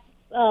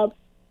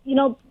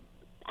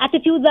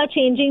attitudes are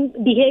changing.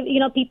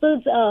 Behavior,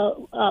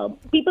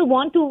 people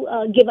want to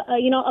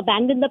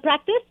abandon the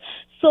practice.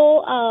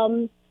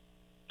 So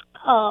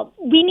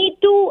we need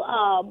to.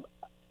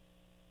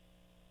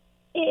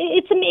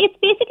 It's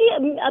basically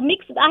a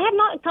mix. I have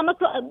not come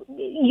across.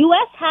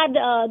 U.S. had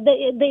I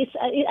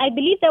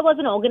believe there was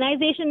an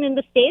organization in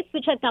the States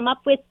which had come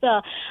up with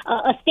a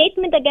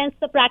statement against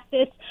the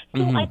practice.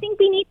 So I think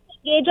we need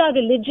to engage our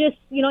religious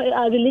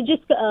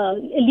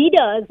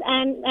leaders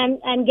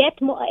and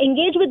get more,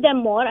 engage with them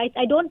more.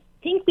 I don't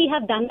think we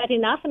have done that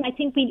enough, and I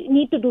think we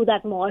need to do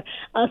that more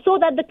so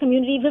that the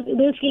community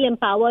will feel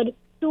empowered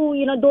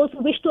to, those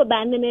who wish to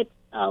abandon it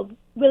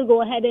will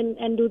go ahead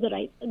and do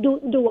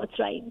what's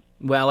right.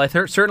 Well, I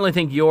certainly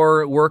think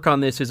your work on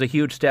this is a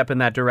huge step in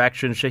that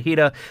direction.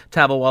 Shahida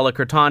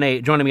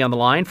Thabawala-Kirtane joining me on the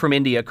line from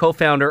India,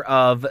 co-founder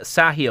of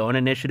Sahyo, an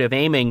initiative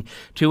aiming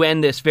to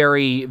end this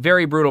very,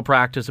 very brutal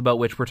practice about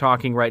which we're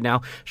talking right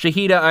now.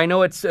 Shahida, I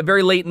know it's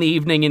very late in the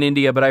evening in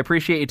India, but I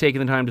appreciate you taking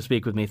the time to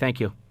speak with me. Thank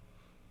you.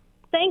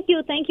 Thank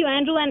you,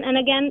 Andrew. And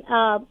again,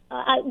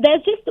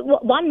 there's just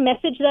one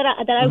message that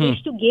I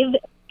wish to give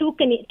to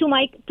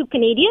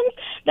Canadians,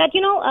 that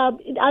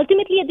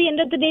ultimately at the end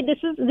of the day, this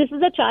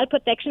is a child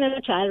protection and a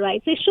child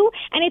rights issue,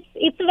 and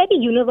it's a very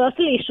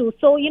universal issue.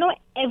 So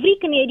every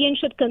Canadian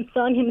should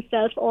concern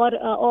himself or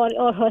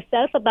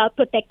herself about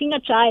protecting a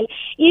child,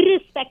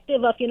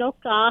 irrespective of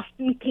caste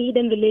and creed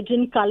and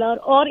religion, color,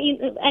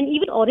 and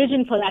even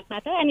origin for that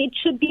matter. And it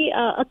should be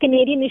a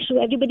Canadian issue.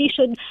 Everybody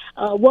should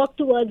work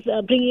towards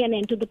bringing an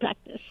end to the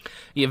practice.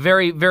 Yeah,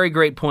 very, very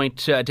great point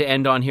to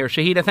end on here.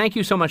 Shahida, thank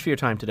you so much for your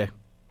time today.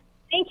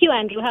 Thank you,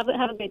 Andrew. Have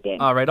a great day.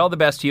 All right, all the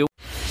best to you.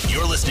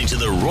 You're listening to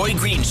The Roy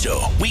Green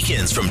Show,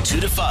 weekends from 2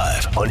 to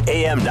 5 on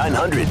AM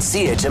 900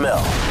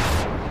 CHML.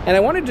 And I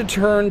wanted to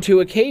turn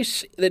to a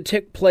case that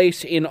took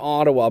place in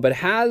Ottawa, but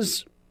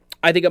has,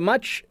 I think, a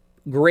much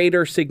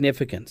greater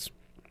significance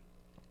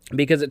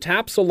because it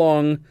taps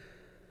along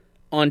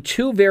on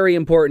two very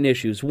important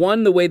issues.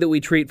 One, the way that we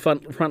treat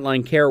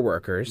frontline care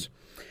workers,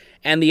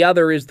 and the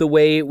other is the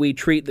way we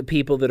treat the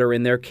people that are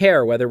in their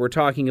care, whether we're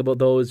talking about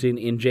those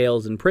in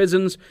jails and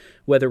prisons,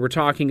 whether we're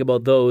talking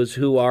about those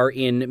who are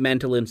in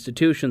mental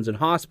institutions and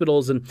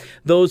hospitals, and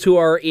those who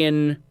are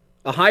in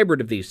a hybrid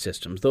of these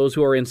systems, those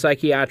who are in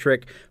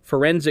psychiatric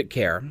forensic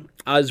care,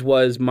 as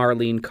was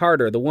Marlene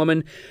Carter, the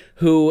woman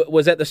who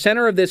was at the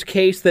center of this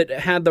case that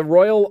had the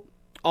Royal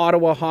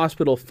Ottawa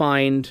Hospital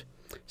fined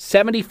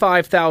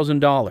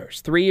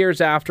 $75,000 3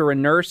 years after a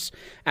nurse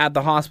at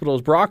the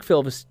hospital's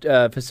Brockville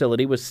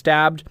facility was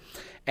stabbed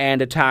and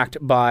attacked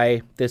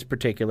by this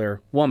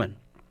particular woman.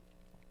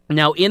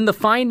 Now, in the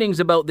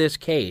findings about this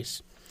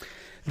case,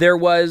 there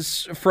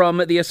was,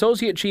 from the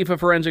Associate Chief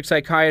of Forensic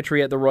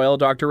Psychiatry at the Royal,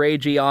 Dr.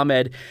 A.G.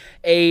 Ahmed,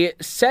 a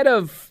set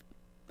of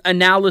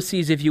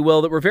analyses, if you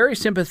will, that were very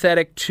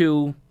sympathetic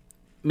to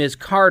Ms.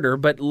 Carter,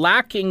 but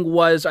lacking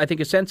was, I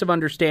think, a sense of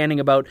understanding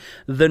about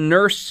the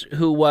nurse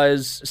who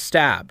was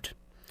stabbed.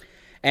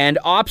 And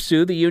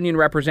OPSEU, the union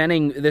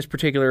representing this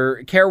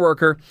particular care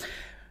worker,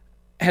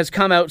 has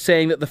come out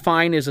saying that the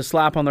fine is a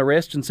slap on the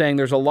wrist and saying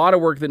there's a lot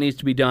of work that needs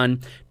to be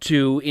done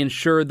to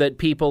ensure that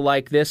people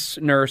like this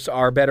nurse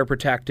are better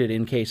protected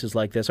in cases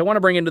like this. I want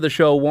to bring into the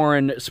show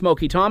Warren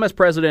Smokey Thomas,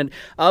 president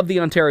of the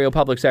Ontario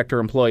Public Sector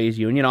Employees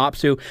Union,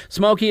 OPSEU.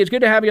 Smokey, it's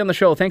good to have you on the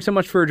show. Thanks so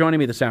much for joining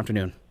me this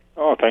afternoon.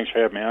 Oh, thanks for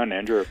having me on,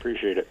 Andrew. I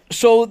appreciate it.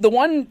 So the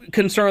one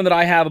concern that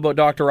I have about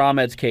Dr.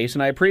 Ahmed's case,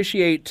 and I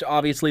appreciate,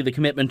 obviously, the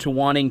commitment to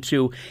wanting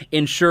to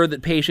ensure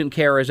that patient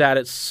care is at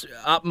its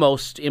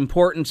utmost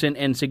importance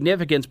and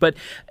significance, but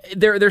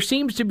there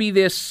seems to be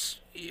this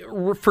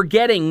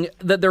forgetting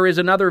that there is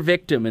another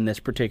victim in this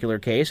particular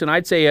case, and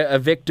I'd say a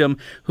victim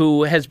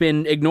who has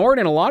been ignored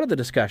in a lot of the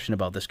discussion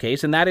about this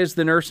case, and that is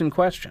the nurse in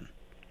question.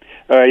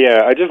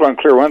 Yeah, I just want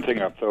to clear one thing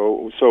up,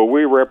 though. So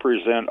we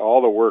represent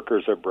all the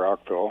workers at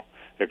Brockville,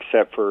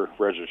 except for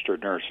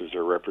registered nurses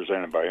are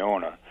represented by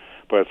ONA.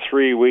 But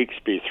 3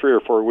 or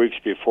 4 weeks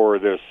before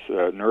this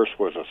nurse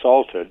was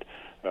assaulted,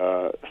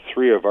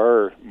 three of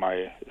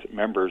my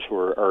members who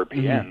are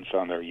RPNs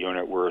on their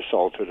unit were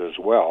assaulted as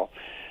well.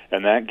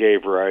 And that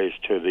gave rise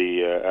to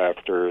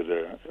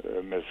after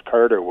Ms.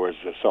 Carter was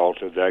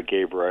assaulted, that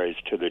gave rise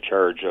to the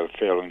charge of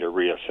failing to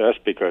reassess,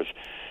 because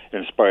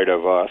in spite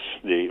of us,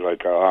 like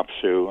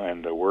OPSEU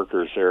and the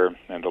workers there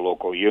and the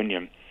local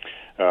union,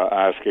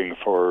 asking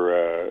for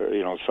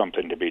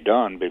something to be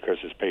done because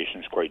this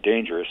patient's quite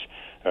dangerous.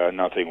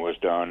 Nothing was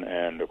done,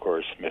 and of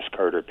course, Miss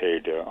Carter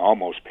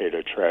almost paid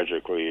a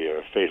tragically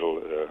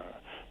fatal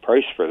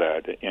price for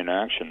that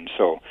inaction.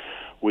 So,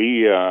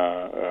 we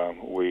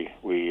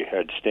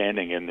had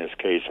standing in this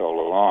case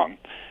all along,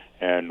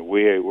 and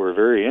we were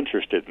very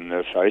interested in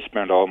this. I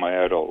spent all my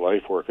adult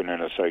life working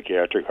in a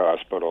psychiatric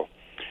hospital.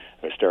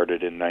 I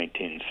started in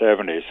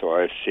 1970, so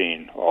I've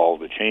seen all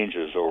the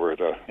changes over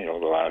the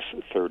last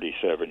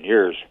 37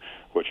 years,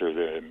 which have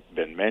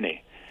been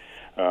many.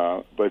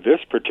 But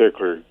this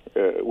particular,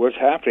 what's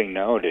happening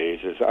nowadays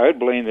is, I'd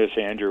blame this,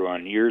 Andrew,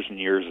 on years and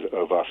years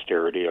of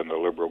austerity on the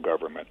Liberal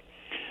government.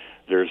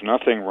 There's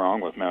nothing wrong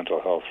with mental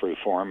health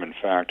reform. In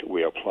fact,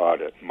 we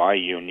applaud it. My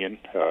union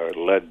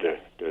led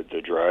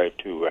the drive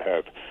to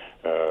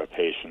have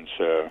patients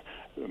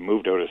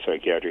moved out of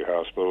psychiatric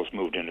hospitals,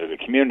 moved into the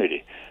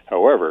community.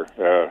 However,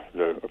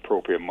 the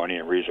appropriate money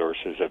and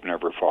resources have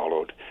never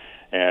followed.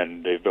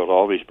 And they've built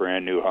all these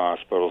brand new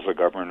hospitals. The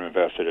government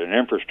invested in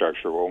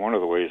infrastructure. Well, one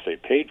of the ways they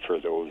paid for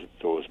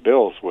those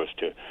bills was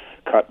to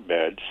cut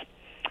beds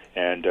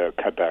and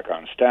cut back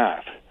on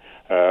staff.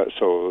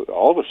 So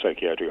all the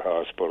psychiatric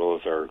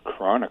hospitals are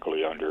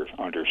chronically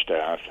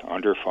understaffed,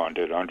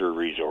 underfunded,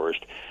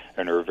 under-resourced,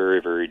 and are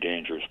very, very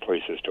dangerous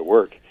places to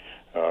work.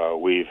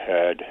 We've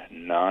had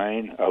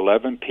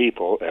 11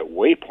 people at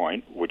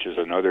Waypoint, which is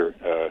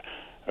another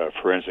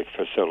forensic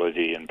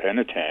facility in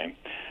Penetang,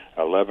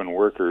 11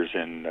 workers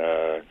in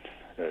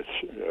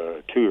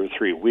 2 or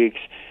 3 weeks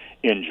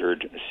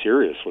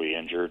seriously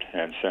injured,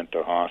 and sent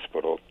to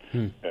hospital.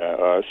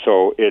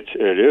 So it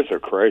is a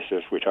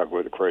crisis. We talk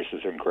about the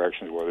crisis in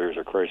corrections. Well, there's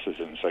a crisis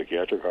in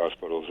psychiatric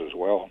hospitals as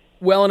well.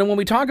 Well, and when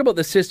we talk about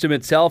the system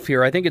itself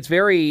here, I think it's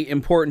very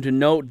important to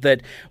note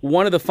that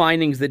one of the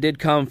findings that did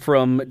come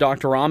from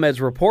Dr. Ahmed's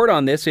report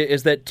on this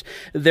is that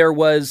there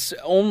was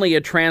only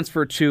a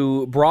transfer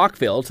to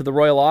Brockville, to the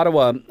Royal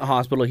Ottawa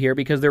Hospital here,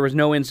 because there was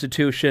no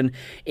institution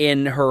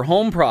in her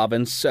home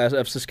province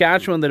of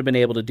Saskatchewan that had been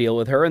able to deal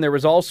with her. And there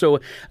was also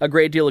a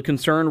great deal of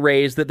concern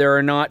raised that there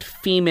are not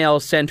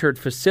female-centered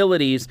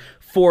facilities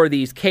for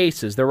these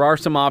cases. There are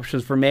some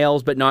options for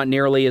males, but not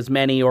nearly as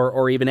many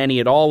or even any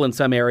at all in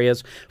some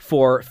areas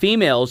for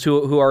females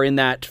who are in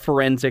that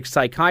forensic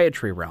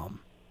psychiatry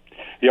realm.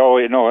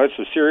 Yeah, no, it's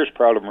a serious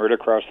problem right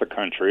across the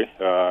country,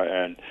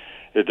 and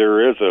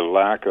there is a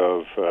lack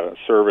of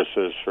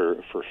services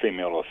for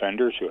female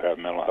offenders who have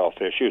mental health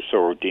issues,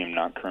 so are deemed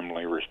not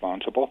criminally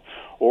responsible,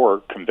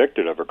 or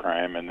convicted of a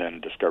crime and then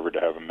discovered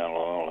to have a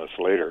mental illness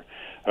later.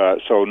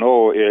 So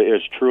no,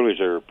 it's truly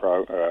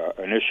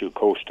an issue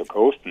coast to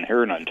coast. And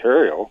here in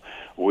Ontario,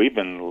 we've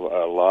been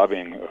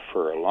lobbying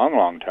for a long,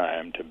 long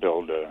time to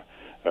build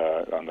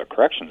on the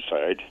corrections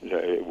side,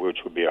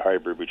 which would be a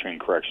hybrid between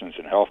corrections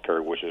and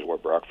healthcare, which is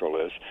what Brockville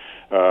is,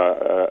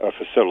 a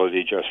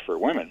facility just for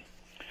women.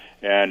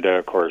 And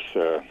of course,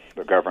 the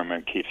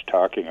government keeps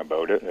talking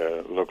about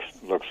it.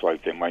 Looks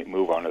like they might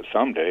move on it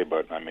someday,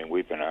 but I mean,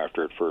 we've been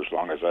after it for as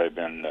long as I've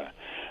been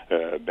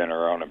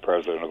around, and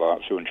president of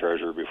OPSU and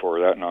treasurer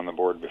before that, and on the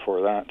board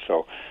before that.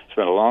 So it's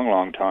been a long,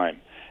 long time,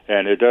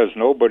 and it does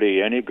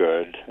nobody any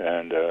good.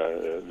 And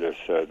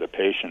the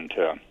patient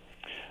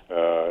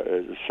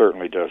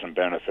certainly doesn't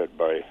benefit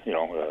by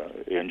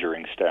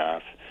injuring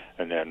staff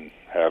and then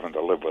having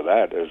to live with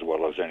that, as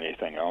well as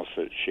anything else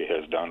that she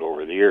has done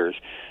over the years.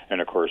 And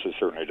of course, it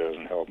certainly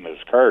doesn't help Ms.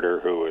 Carter,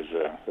 who is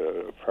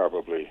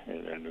probably,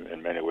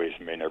 in many ways,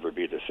 may never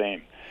be the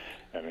same.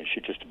 I mean,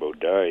 she just about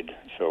died.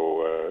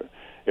 So,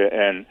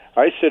 and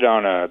I sit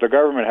on the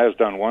government has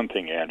done one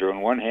thing, Andrew.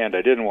 On one hand,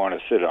 I didn't want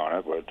to sit on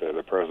it, but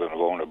the president of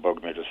ONA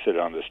bugged me to sit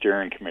on the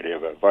steering committee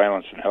of a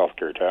Violence and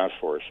Healthcare Task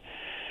Force.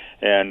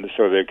 And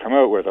so they come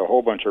out with a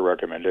whole bunch of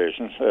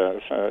recommendations.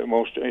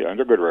 Most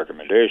they're good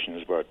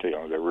recommendations, but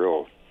the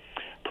real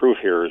proof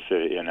here is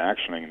in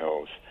actioning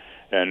those.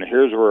 And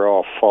here's where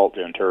I'll fault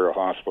the Ontario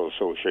Hospital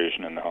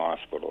Association and the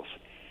hospitals.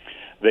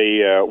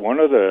 One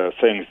of the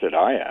things that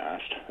I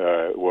asked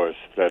was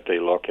that they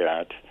look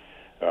at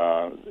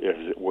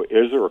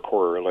is there a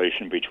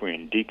correlation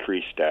between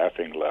decreased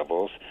staffing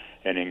levels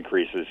and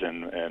increases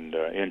in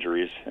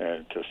injuries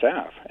to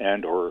staff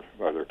and or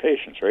other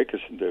patients, right?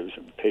 Because there's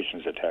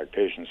patients attack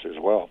patients as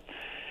well.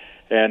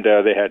 And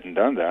they hadn't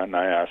done that, and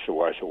I asked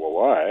why. I said, well,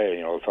 why?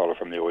 A fellow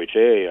from the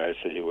OHA, I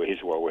said, he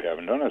said, well, we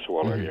haven't done it. I said,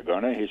 well, are you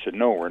gonna? He said,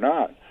 no, we're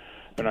not.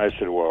 And I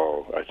said,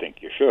 well, I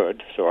think you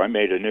should. So I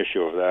made an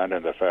issue of that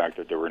and the fact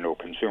that there were no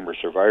consumer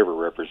survivor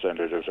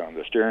representatives on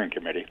the steering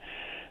committee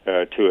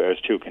as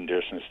two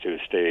conditions to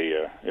stay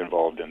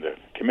involved in the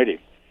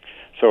committee.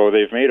 So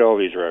they've made all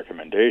these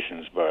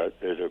recommendations, but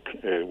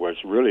what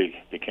really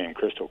became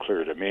crystal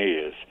clear to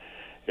me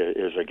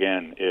is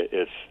again,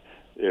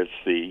 it's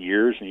the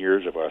years and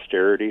years of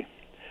austerity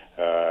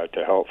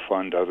to help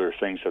fund other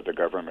things that the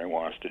government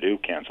wants to do,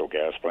 cancel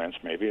gas plants,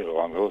 maybe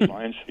along those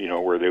lines.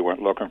 Where they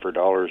went looking for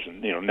dollars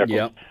and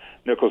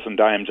nickels and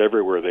dimes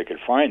everywhere they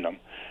could find them.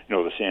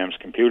 The SAMS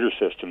computer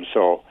system.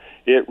 So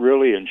it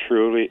really and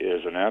truly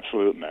is an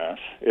absolute mess.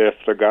 If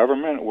the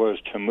government was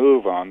to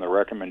move on the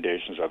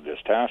recommendations of this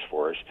task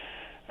force,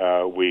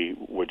 we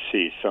would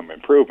see some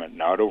improvement.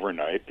 Not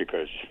overnight,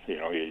 because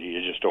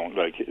you just don't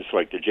it's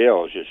like the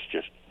jails. It's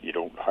just you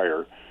don't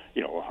hire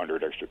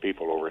 100 extra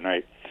people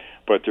overnight.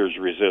 but there's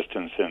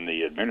resistance in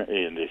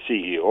the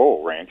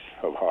CEO ranks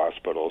of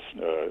hospitals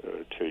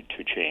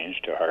to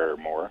change, to hire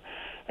more.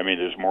 I mean,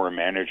 there's more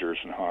managers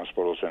in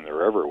hospitals than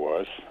there ever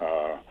was,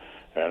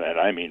 and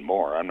I mean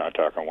more. I'm not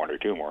talking one or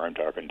two more. I'm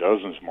talking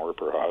dozens more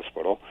per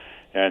hospital,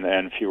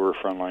 and fewer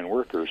frontline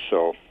workers.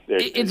 So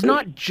it's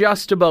not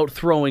just about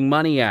throwing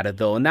money at it,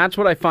 though, and that's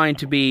what I find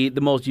to be the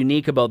most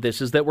unique about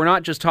this, is that we're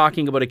not just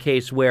talking about a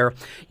case where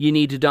you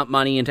need to dump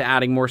money into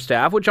adding more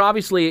staff, which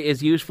obviously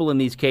is useful in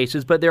these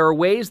cases, but there are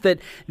ways that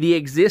the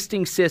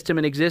existing system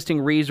and existing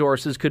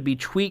resources could be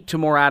tweaked to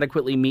more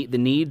adequately meet the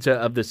needs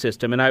of the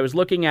system. And I was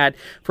looking at,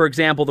 for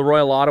example, the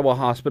Royal Ottawa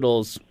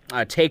Hospital's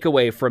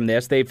takeaway from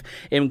this. They've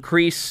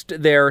increased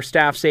their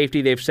staff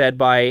safety, they've said,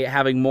 by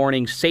having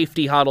morning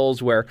safety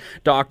huddles where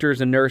doctors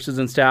and nurses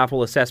and staff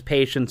will assess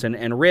patients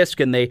and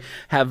risk, and they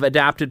have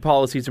adapted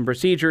policies and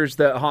procedures,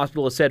 the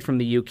hospital has said, from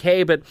the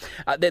UK, but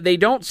they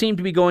don't seem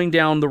to be going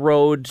down the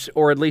road,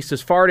 or at least as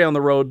far down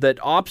the road that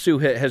OPSEU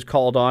has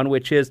called on,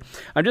 which is,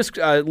 I'm just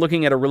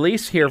looking at a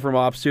release here from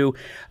OPSEU,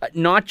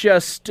 not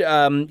just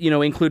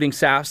including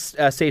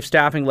safe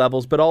staffing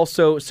levels, but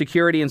also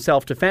security and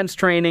self-defense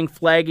training,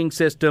 flagging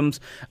systems,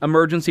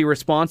 emergency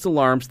response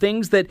alarms,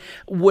 things that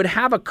would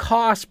have a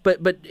cost but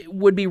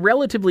would be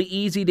relatively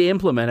easy to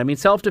implement. I mean,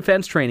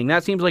 self-defense training,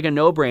 that seems like a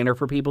no-brainer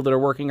for people that are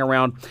working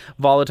around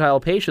volatile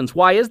patients.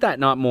 Why is that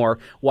not more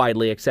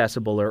widely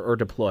accessible or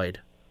deployed?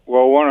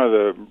 Well, one of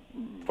the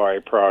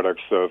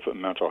byproducts of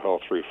mental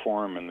health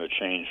reform and the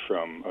change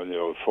from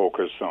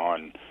focus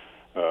on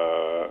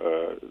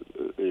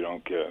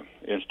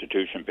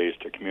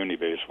institution-based to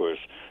community-based was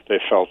they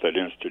felt that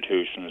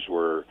institutions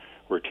were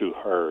too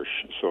harsh.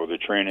 So the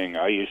training,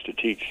 I used to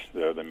teach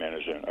the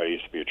management. I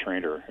used to be a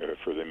trainer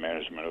for the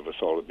management of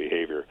assaultive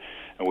behavior,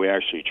 and we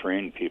actually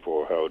trained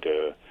people how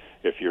to,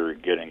 if you're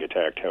getting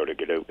attacked, how to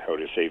get out, how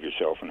to save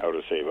yourself, and how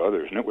to save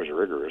others. And it was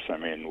rigorous. I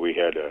mean, we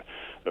had a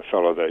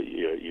fellow that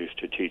used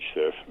to teach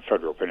the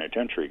federal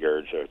penitentiary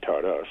guards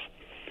taught us.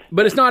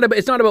 But it's not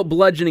about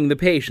bludgeoning the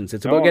patients.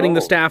 It's about getting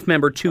the staff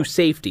member to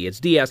safety.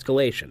 It's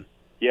de-escalation.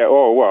 Yeah.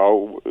 Oh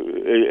well,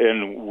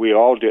 and we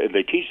all do.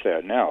 They teach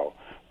that now.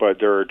 But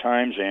there are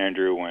times,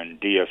 Andrew, when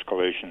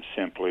de-escalation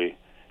simply,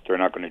 they're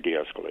not going to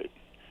de-escalate.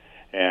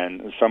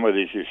 And some of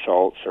these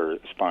assaults are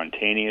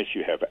spontaneous.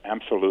 You have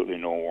absolutely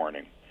no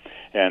warning.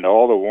 And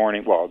all the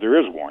warning, well, there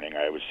is warning,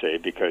 I would say,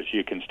 because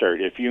you can start,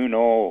 if you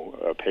know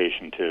a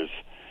patient is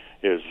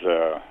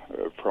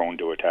prone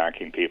to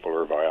attacking people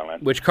or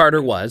violent. Which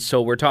Carter was, so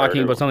we're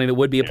talking about something that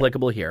would be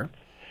applicable here.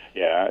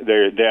 Yeah,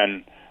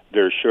 then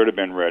there should have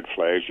been red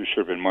flags. There should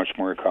have been much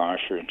more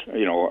caution,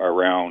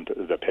 around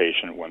the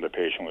patient when the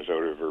patient was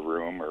out of her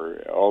room, or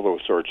all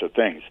those sorts of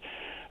things.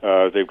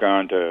 They've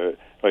gone to,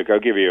 I'll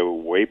give you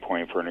a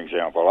waypoint for an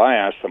example. I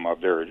asked them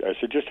up there, I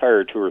said, just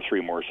hire 2 or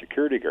 3 more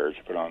security guards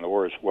to put on the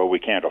wards. Well, we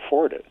can't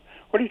afford it.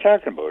 What are you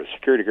talking about? A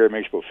security guard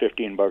makes about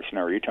 $15 an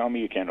hour. You telling me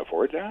you can't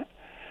afford that?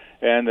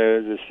 And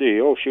the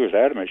CEO, she was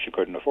adamant she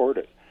couldn't afford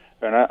it.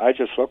 And I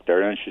just looked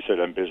there, and she said,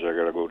 I'm busy, I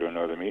got to go to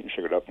another meeting.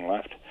 She got up and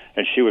left.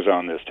 And she was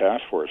on this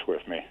task force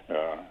with me.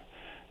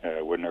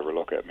 Would never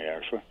look at me,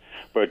 actually.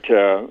 But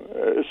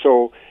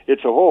so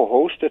it's a whole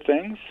host of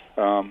things.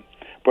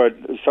 But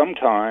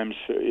sometimes,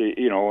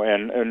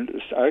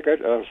 and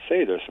I'll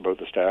say this about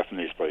the staff in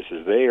these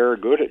places, they are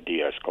good at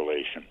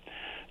de-escalation.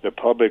 The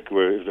public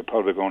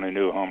only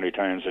knew how many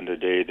times in the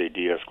day they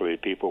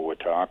de-escalate people with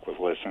talk, with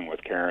listening,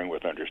 with caring,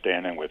 with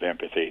understanding, with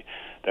empathy.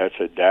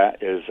 That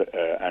is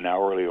an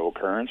hourly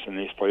occurrence in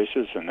these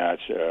places, and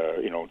that's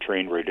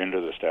trained right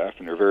into the staff,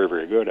 and they're very,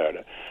 very good at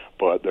it.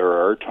 But there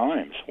are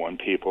times when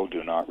people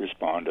do not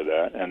respond to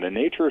that, and the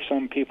nature of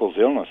some people's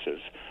illnesses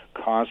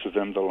causes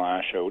them to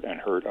lash out and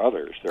hurt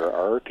others. There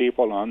are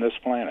people on this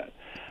planet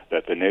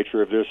that the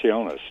nature of this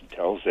illness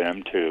tells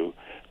them to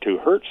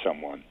hurt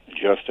someone,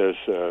 just as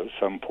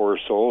some poor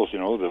souls,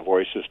 the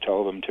voices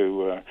tell them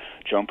to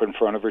jump in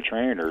front of a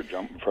train or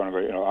jump in front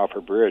of off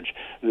a bridge.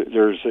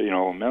 There's,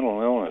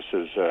 mental illness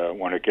is,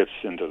 when it gets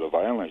into the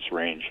violence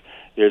range,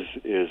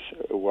 is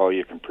while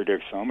you can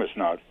predict some, it's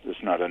not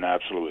an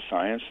absolute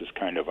science. It's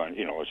kind of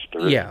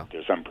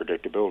there's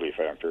unpredictability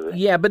factor. Right?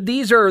 Yeah, but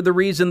these are the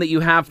reason that you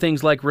have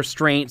things like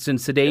restraints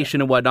and sedation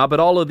and whatnot. But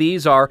all of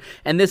these are,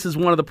 and this is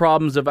one of the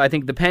problems of, I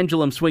think, the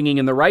pendulum swinging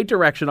in the right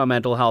direction on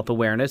mental health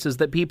awareness, is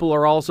that people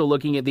are also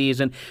looking at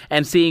these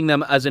and seeing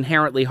them as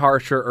inherently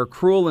harsh or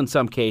cruel in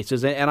some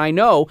cases. And I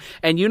know,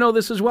 and you know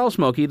this as well,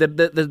 Smokey, that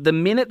the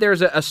minute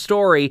there's a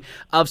story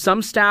of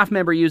some staff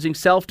member using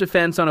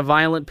self-defense on a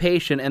violent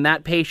patient, and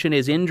that patient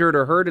is injured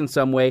or hurt in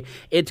some way,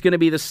 it's going to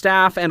be the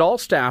staff and all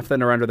staff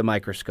that are under the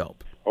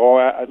microscope.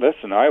 Oh,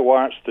 listen, I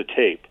watched the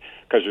tape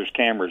because there's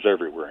cameras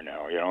everywhere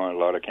now, a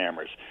lot of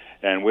cameras.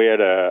 And we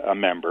had a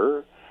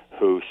member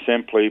who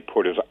simply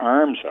put his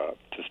arms up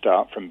to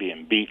stop from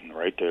being beaten,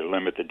 right, to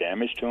limit the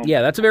damage to him.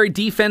 Yeah, that's a very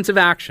defensive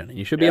action, and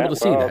you should be able to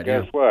see that.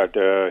 Guess what?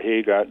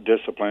 He got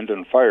disciplined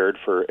and fired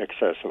for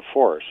excessive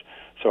force.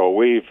 So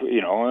we've,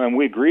 and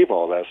we grieve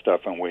all that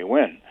stuff and we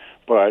win.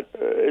 But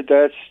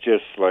that's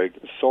just like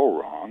so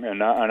wrong.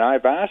 And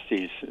I've asked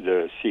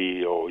the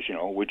CEOs,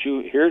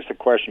 here's the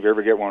question, if you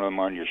ever get one of them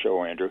on your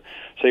show, Andrew,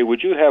 say,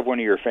 would you have one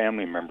of your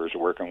family members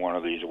work in one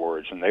of these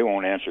wards? And they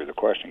won't answer the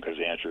question because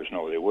the answer is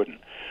no, they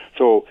wouldn't.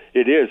 So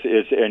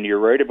and you're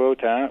right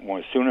about that.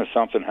 As soon as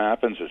something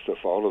happens, it's the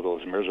fault of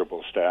those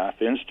miserable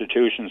staff.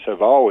 Institutions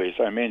have always,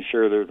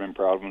 sure there have been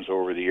problems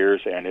over the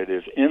years, and it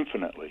is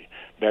infinitely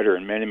better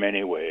in many,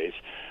 many ways.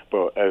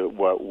 But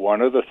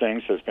one of the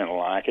things that's been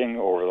lacking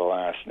over the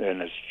last,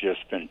 and it's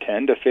just been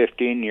 10 to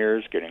 15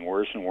 years, getting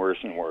worse and worse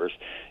and worse,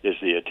 is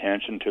the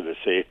attention to the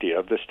safety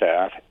of the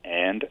staff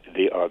and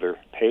the other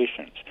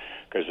patients.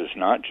 Because it's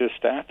not just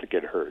staff that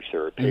get hurt.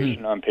 There are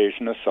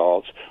patient-on-patient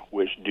assaults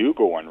which do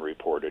go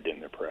unreported in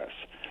the press.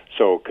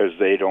 So, because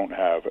they don't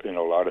have, a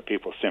lot of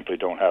people simply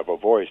don't have a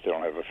voice. They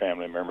don't have a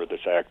family member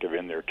that's active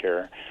in their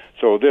care.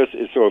 So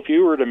if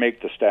you were to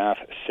make the staff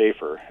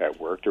safer at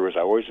work, there was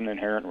always an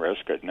inherent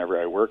risk.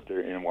 I worked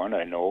there in one.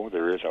 I know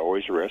there is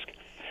always risk,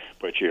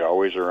 but you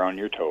always are on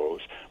your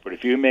toes. But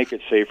if you make it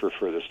safer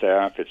for the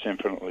staff, it's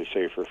infinitely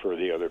safer for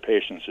the other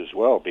patients as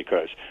well.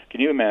 Because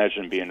can you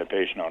imagine being a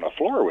patient on a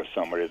floor with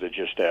somebody that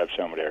just stabbed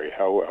somebody?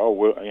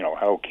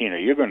 How keen are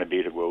you going to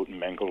be to go out and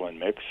mingle and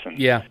mix? And,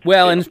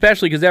 and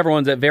especially because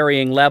everyone's at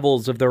varying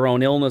levels of their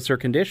own illness or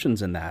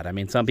conditions in that.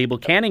 Some people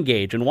can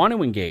engage and want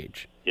to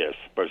engage. Yes,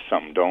 but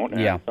some don't,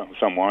 and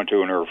some want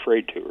to and are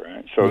afraid to,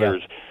 right? So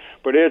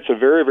But it's a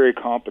very, very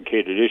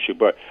complicated issue.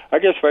 But I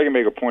guess if I can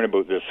make a point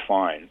about this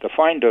fine, the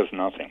fine does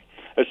nothing.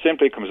 It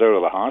simply comes out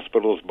of the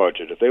hospital's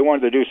budget. If they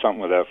wanted to do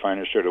something with that fine,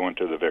 it should have went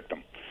to the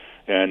victim,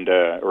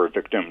 or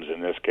victims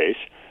in this case,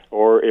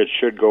 or it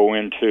should go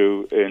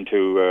into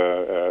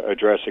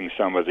addressing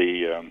some of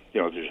the,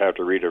 just have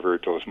to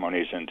redivert those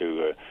monies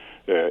into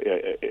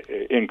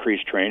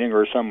increased training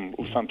or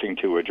something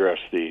to address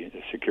the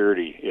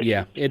security issue.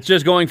 Yeah, it's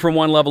just going from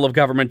one level of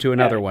government to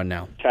another one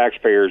now.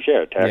 Taxpayers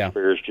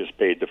just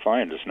paid the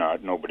fine. It's not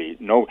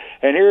And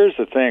here's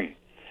the thing.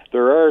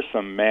 There are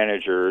some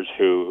managers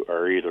who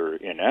are either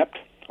inept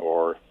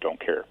or don't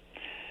care.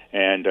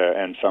 And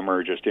some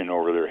are just in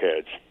over their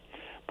heads.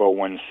 But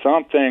when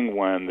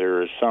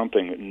there is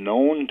something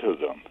known to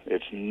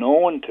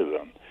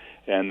them,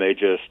 and they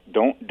just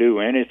don't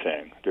do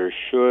anything, there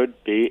should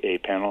be a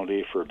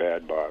penalty for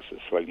bad bosses.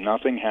 Like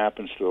nothing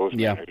happens to those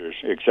managers,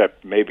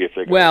 except maybe if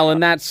they...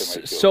 and that's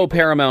so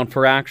paramount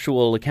for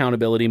actual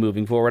accountability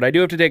moving forward. I do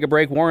have to take a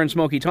break. Warren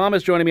Smokey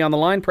Thomas joining me on the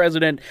line,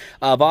 president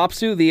of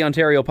OPSEU, the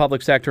Ontario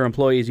Public Sector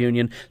Employees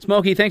Union.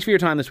 Smokey, thanks for your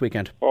time this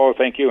weekend. Oh,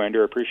 thank you,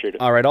 Andrew. I appreciate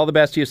it. All right, all the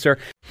best to you, sir.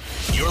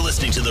 You're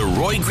listening to The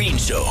Roy Green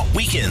Show,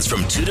 weekends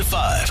from 2 to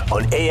 5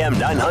 on AM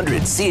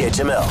 900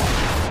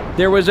 CHML.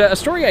 There was a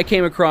story I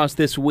came across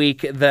this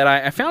week that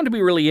I found to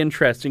be really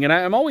interesting, and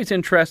I'm always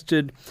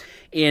interested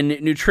in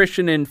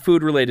nutrition and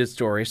food-related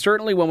stories,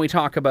 certainly when we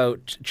talk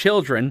about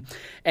children.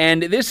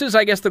 And this is,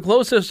 I guess, the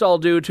closest I'll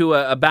do to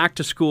a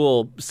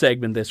back-to-school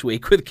segment this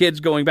week, with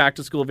kids going back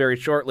to school very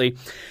shortly.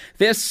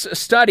 This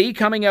study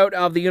coming out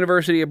of the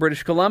University of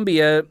British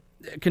Columbia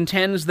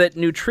contends that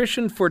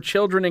nutrition for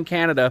children in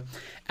Canada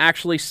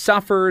actually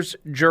suffers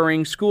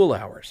during school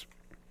hours.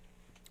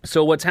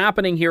 So what's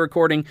happening here,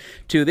 according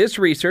to this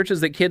research,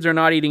 is that kids are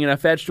not eating enough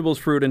vegetables,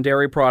 fruit, and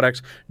dairy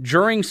products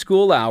during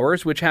school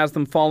hours, which has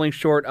them falling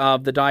short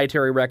of the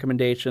dietary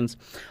recommendations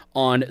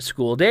on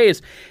school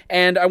days.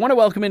 And I want to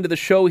welcome into the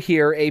show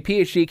here a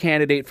PhD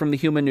candidate from the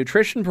Human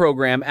Nutrition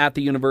Program at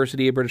the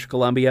University of British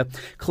Columbia,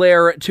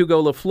 Claire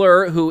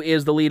Tougault-Lafleur, who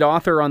is the lead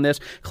author on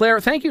this. Claire,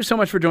 thank you so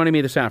much for joining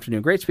me this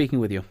afternoon. Great speaking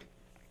with you.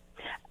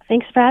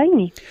 Thanks for having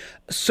me.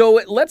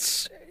 So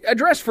let's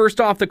address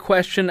first off the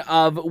question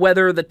of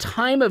whether the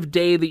time of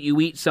day that you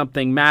eat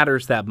something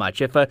matters that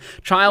much. If a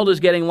child is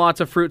getting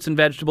lots of fruits and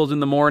vegetables in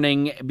the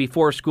morning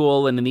before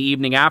school and in the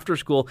evening after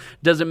school,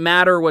 does it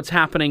matter what's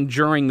happening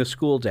during the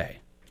school day?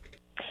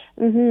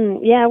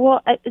 Mm-hmm. Yeah,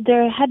 well,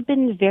 there had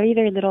been very,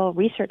 very little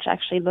research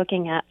actually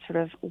looking at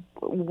sort of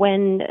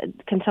when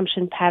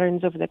consumption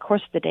patterns over the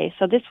course of the day.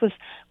 So this was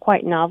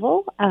quite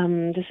novel.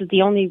 This is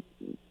the only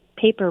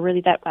paper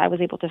really that I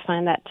was able to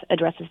find that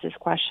addresses this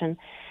question.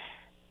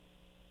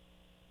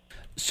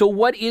 So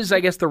what is, I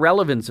guess, the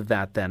relevance of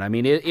that then? I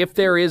mean, if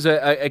there is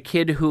a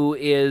kid who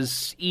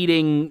is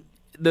eating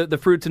the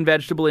fruits and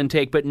vegetable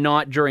intake but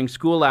not during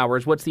school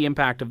hours, what's the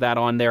impact of that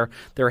on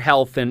their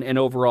health and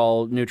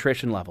overall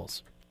nutrition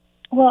levels?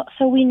 Well,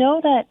 so we know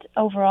that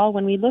overall,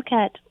 when we look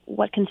at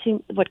what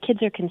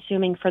kids are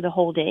consuming for the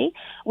whole day,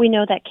 we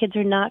know that kids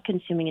are not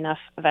consuming enough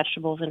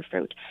vegetables and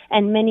fruit,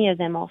 and many of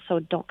them also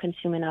don't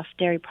consume enough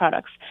dairy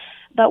products.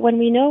 But when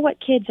we know what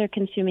kids are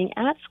consuming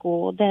at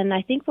school, then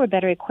I think we're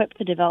better equipped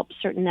to develop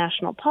certain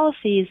national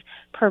policies,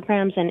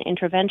 programs, and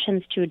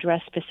interventions to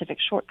address specific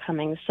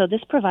shortcomings. So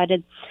this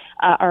provided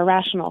our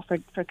rationale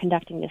for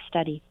conducting this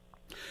study.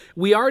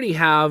 We already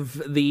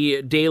have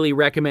the daily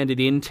recommended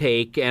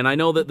intake, and I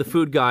know that the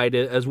food guide,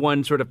 as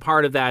one sort of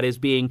part of that, is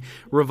being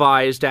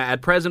revised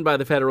at present by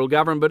the federal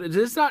government, but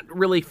does not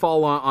really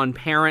fall on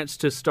parents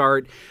to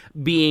start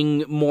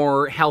being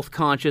more health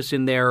conscious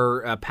in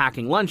their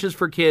packing lunches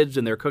for kids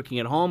and their cooking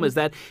at home? Is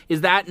that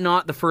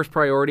not the first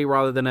priority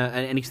rather than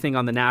anything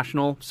on the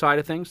national side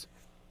of things?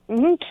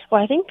 Mm-hmm.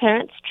 Well, I think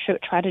parents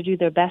try to do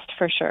their best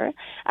for sure.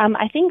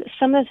 I think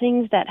some of the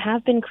things that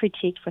have been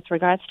critiqued with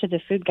regards to the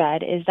food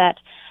guide is that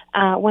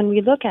when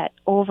we look at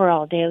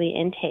overall daily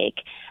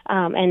intake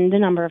and the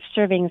number of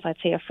servings,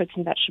 let's say, of fruits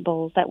and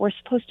vegetables that we're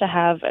supposed to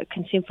have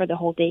consumed for the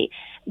whole day,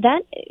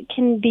 that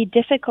can be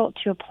difficult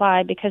to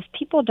apply because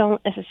people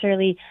don't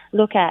necessarily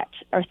look at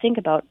or think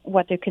about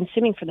what they're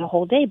consuming for the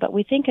whole day, but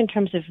we think in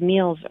terms of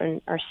meals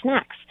or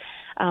snacks.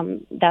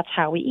 That's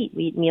how we eat.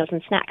 We eat meals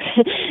and snacks.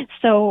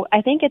 So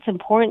I think it's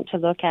important to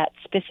look at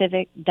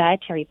specific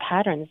dietary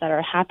patterns that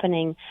are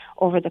happening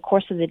over the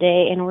course of the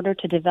day in order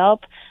to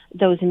develop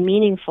those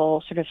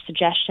meaningful sort of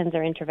suggestions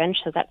or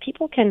interventions so that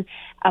people can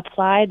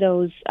apply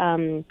those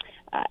and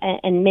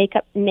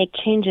make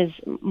changes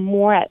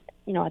more at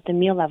the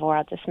meal level or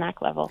at the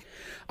snack level.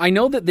 I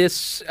know that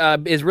this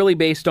is really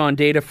based on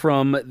data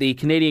from the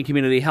Canadian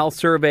Community Health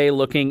Survey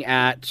looking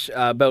at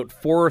about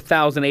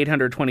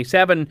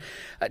 4,827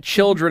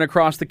 children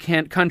across the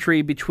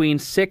country between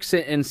 6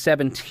 and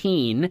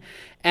 17.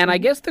 And I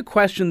guess the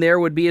question there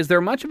would be, is there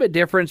much of a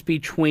difference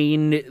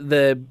between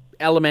the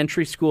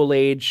elementary school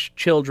age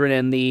children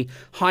and the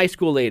high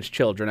school age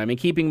children? I mean,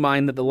 keeping in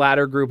mind that the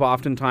latter group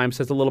oftentimes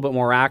has a little bit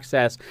more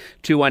access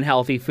to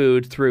unhealthy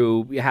food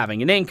through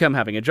having an income,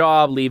 having a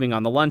job, leaving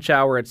on the lunch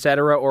hour,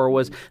 etc., or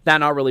was that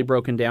not really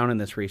broken down in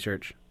this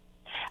research?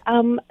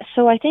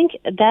 So I think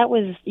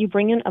you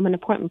bring in an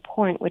important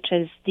point, which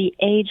is the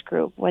age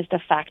group was the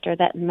factor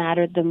that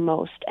mattered the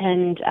most.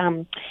 And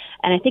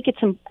I think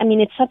it's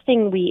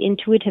something we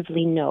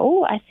intuitively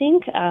know, I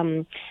think,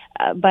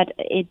 but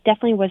it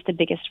definitely was the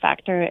biggest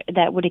factor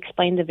that would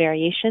explain the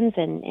variations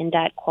in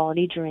diet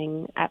quality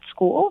at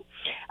school.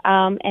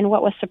 And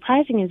what was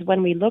surprising is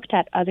when we looked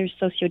at other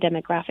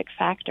sociodemographic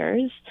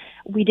factors,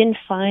 we didn't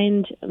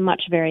find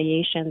much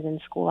variations in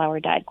school hour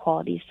diet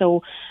quality.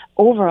 So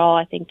overall,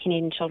 I think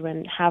Canadian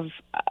children have,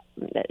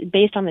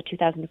 based on the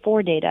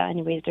 2004 data,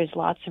 anyways, there's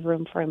lots of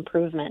room for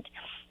improvement.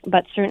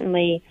 But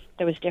certainly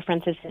there was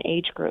differences in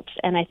age groups.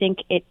 And I think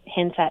it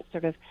hints at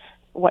sort of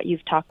what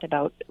you've talked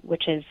about,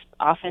 which is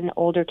often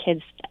older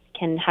kids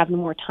can have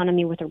more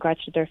autonomy with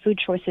regards to their food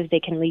choices.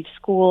 They can leave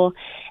school.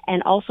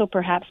 And also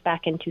perhaps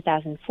back in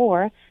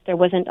 2004, there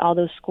wasn't all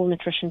those school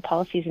nutrition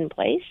policies in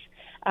place.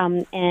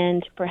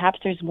 And perhaps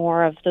there's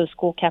more of those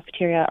school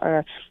cafeteria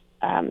or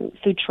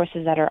food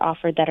choices that are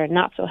offered that are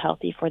not so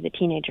healthy for the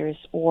teenagers,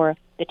 or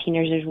the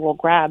teenagers will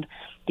grab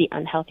the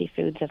unhealthy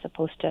foods as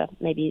opposed to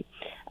maybe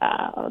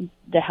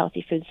the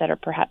healthy foods that are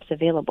perhaps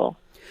available.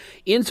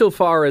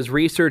 Insofar as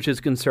research is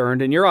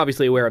concerned, and you're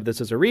obviously aware of this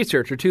as a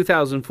researcher,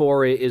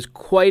 2004 is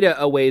quite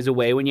a ways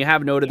away. When you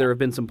have noted there have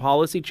been some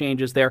policy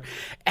changes there,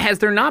 has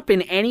there not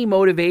been any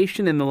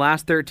motivation in the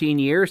last 13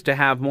 years to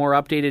have more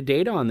updated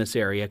data on this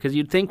area? Because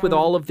you'd think with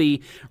all of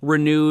the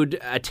renewed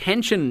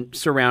attention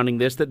surrounding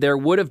this that there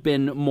would have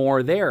been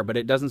more there, but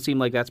it doesn't seem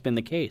like that's been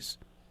the case.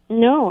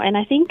 No, and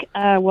I think,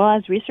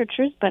 as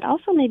researchers, but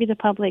also maybe the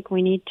public,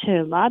 we need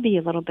to lobby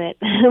a little bit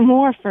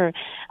more for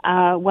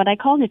what I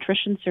call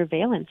nutrition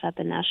surveillance at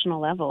the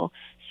national level.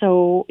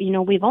 So,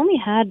 we've only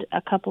had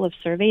a couple of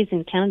surveys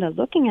in Canada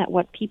looking at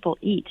what people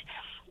eat.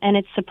 And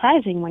it's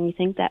surprising when you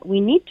think that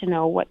we need to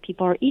know what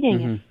people are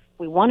eating if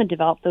we want to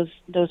develop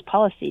those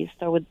policies.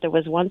 There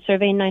was one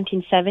survey in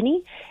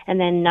 1970 and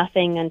then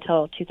nothing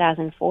until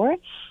 2004.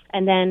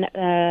 And then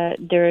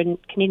the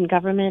Canadian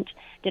government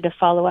did a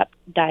follow-up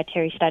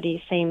dietary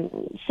study,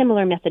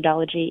 similar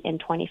methodology in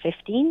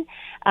 2015.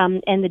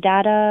 And the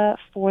data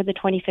for the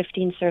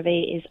 2015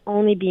 survey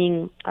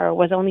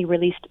was only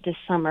released this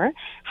summer.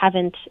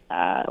 Haven't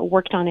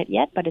worked on it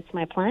yet, but it's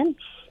my plan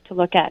to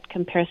look at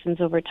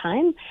comparisons over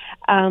time.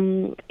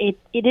 It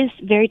is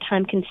very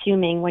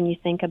time-consuming when you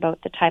think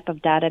about the type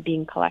of data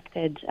being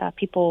collected.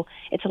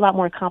 It's a lot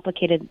more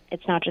complicated.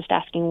 It's not just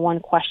asking one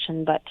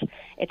question, but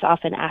it's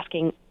often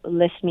asking,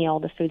 list me all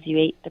the foods you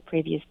ate the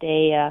previous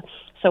day.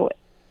 So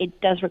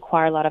it does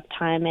require a lot of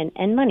time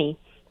and money.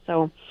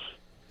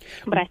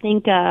 But I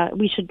think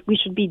we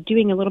should be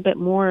doing a little bit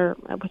more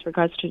with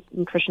regards to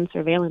nutrition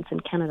surveillance in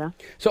Canada.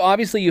 So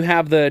obviously you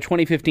have the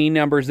 2015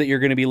 numbers that you're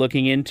going to be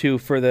looking into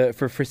for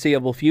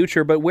foreseeable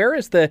future, but where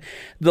is the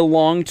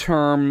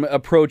long-term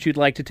approach you'd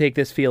like to take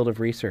this field of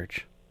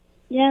research?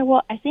 Yeah,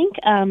 well, I think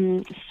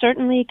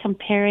certainly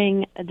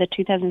comparing the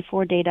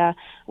 2004 data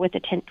with the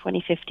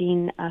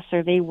 2015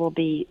 survey will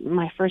be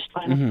my first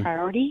line of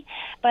priority,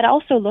 but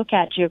also look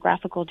at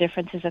geographical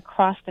differences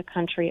across the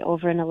country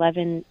over an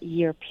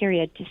 11-year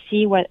period to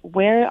see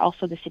where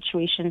also the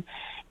situation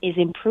is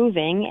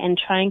improving, and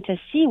trying to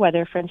see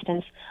whether, for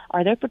instance,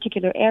 are there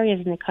particular areas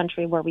in the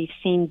country where we've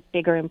seen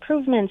bigger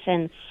improvements,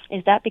 and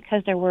is that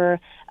because there were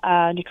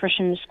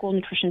school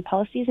nutrition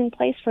policies in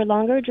place for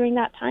longer during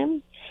that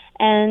time?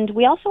 And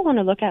we also want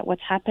to look at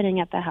what's happening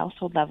at the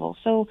household level.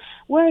 So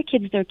where are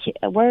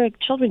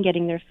children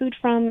getting their food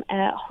from?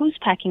 Who's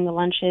packing the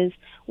lunches?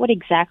 What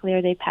exactly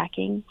are they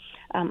packing?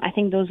 I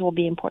think those will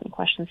be important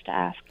questions to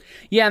ask.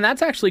 Yeah, and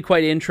that's actually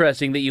quite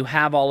interesting that you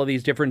have all of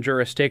these different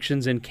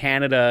jurisdictions in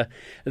Canada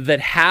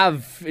that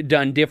have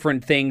done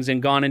different things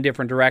and gone in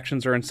different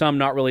directions, or in some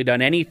not really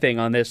done anything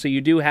on this. So you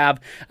do have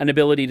an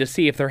ability to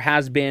see if there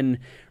has been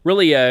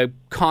really a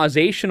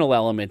causational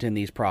element in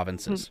these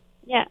provinces.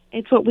 Yeah,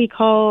 it's what we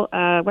call,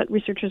 what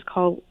researchers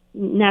call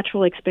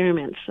natural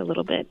experiments a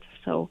little bit.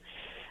 So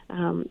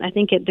I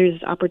think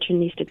there's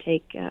opportunities to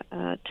take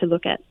to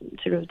look at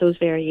sort of those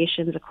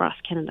variations across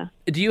Canada.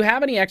 Do you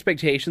have any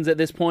expectations at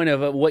this point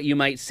of what you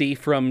might see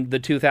from the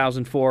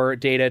 2004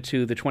 data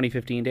to the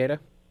 2015 data?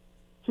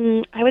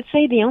 I would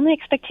say the only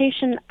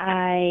expectation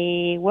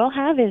I will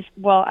have is,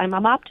 well, I'm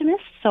an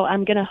optimist, so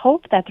I'm going to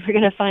hope that we're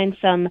going to find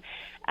some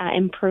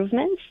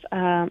improvements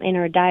in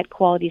our diet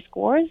quality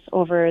scores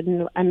over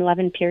an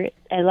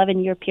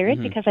 11-year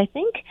period, because I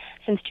think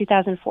since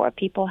 2004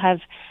 people have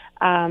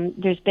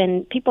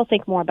people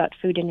think more about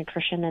food and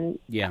nutrition, and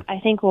I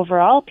think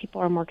overall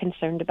people are more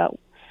concerned about,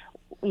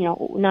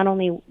 not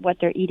only what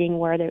they're eating,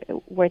 where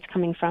it's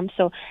coming from.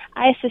 So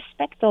I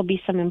suspect there'll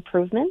be some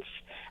improvements.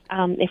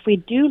 If we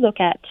do look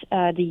at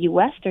the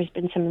U.S., there's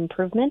been some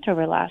improvement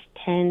over the last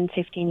 10,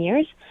 15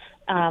 years.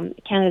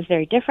 Canada's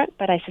very different,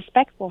 but I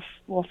suspect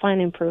we'll find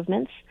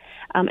improvements.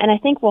 And I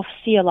think we'll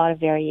see a lot of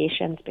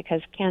variations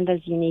because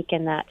Canada's unique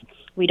in that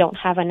we don't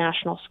have a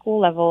national school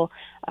level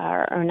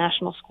or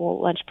national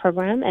school lunch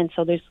program, and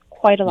so there's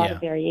quite a lot of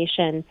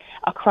variation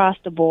across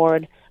the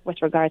board with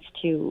regards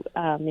to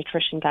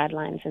nutrition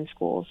guidelines in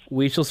schools.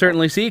 We shall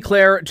certainly see.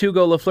 Claire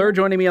Tougault-Lafleur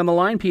joining me on the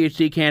line,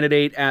 PhD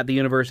candidate at the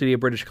University of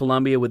British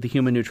Columbia with the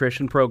Human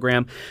Nutrition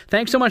Program.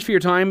 Thanks so much for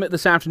your time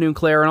this afternoon,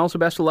 Claire, and also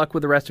best of luck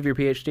with the rest of your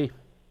PhD.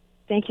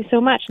 Thank you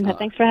so much, and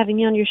thanks for having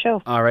me on your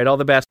show. All right, all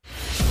the best.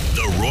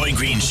 The Roy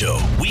Green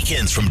Show,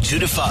 weekends from 2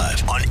 to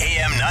 5 on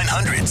AM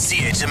 900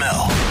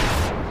 CHML.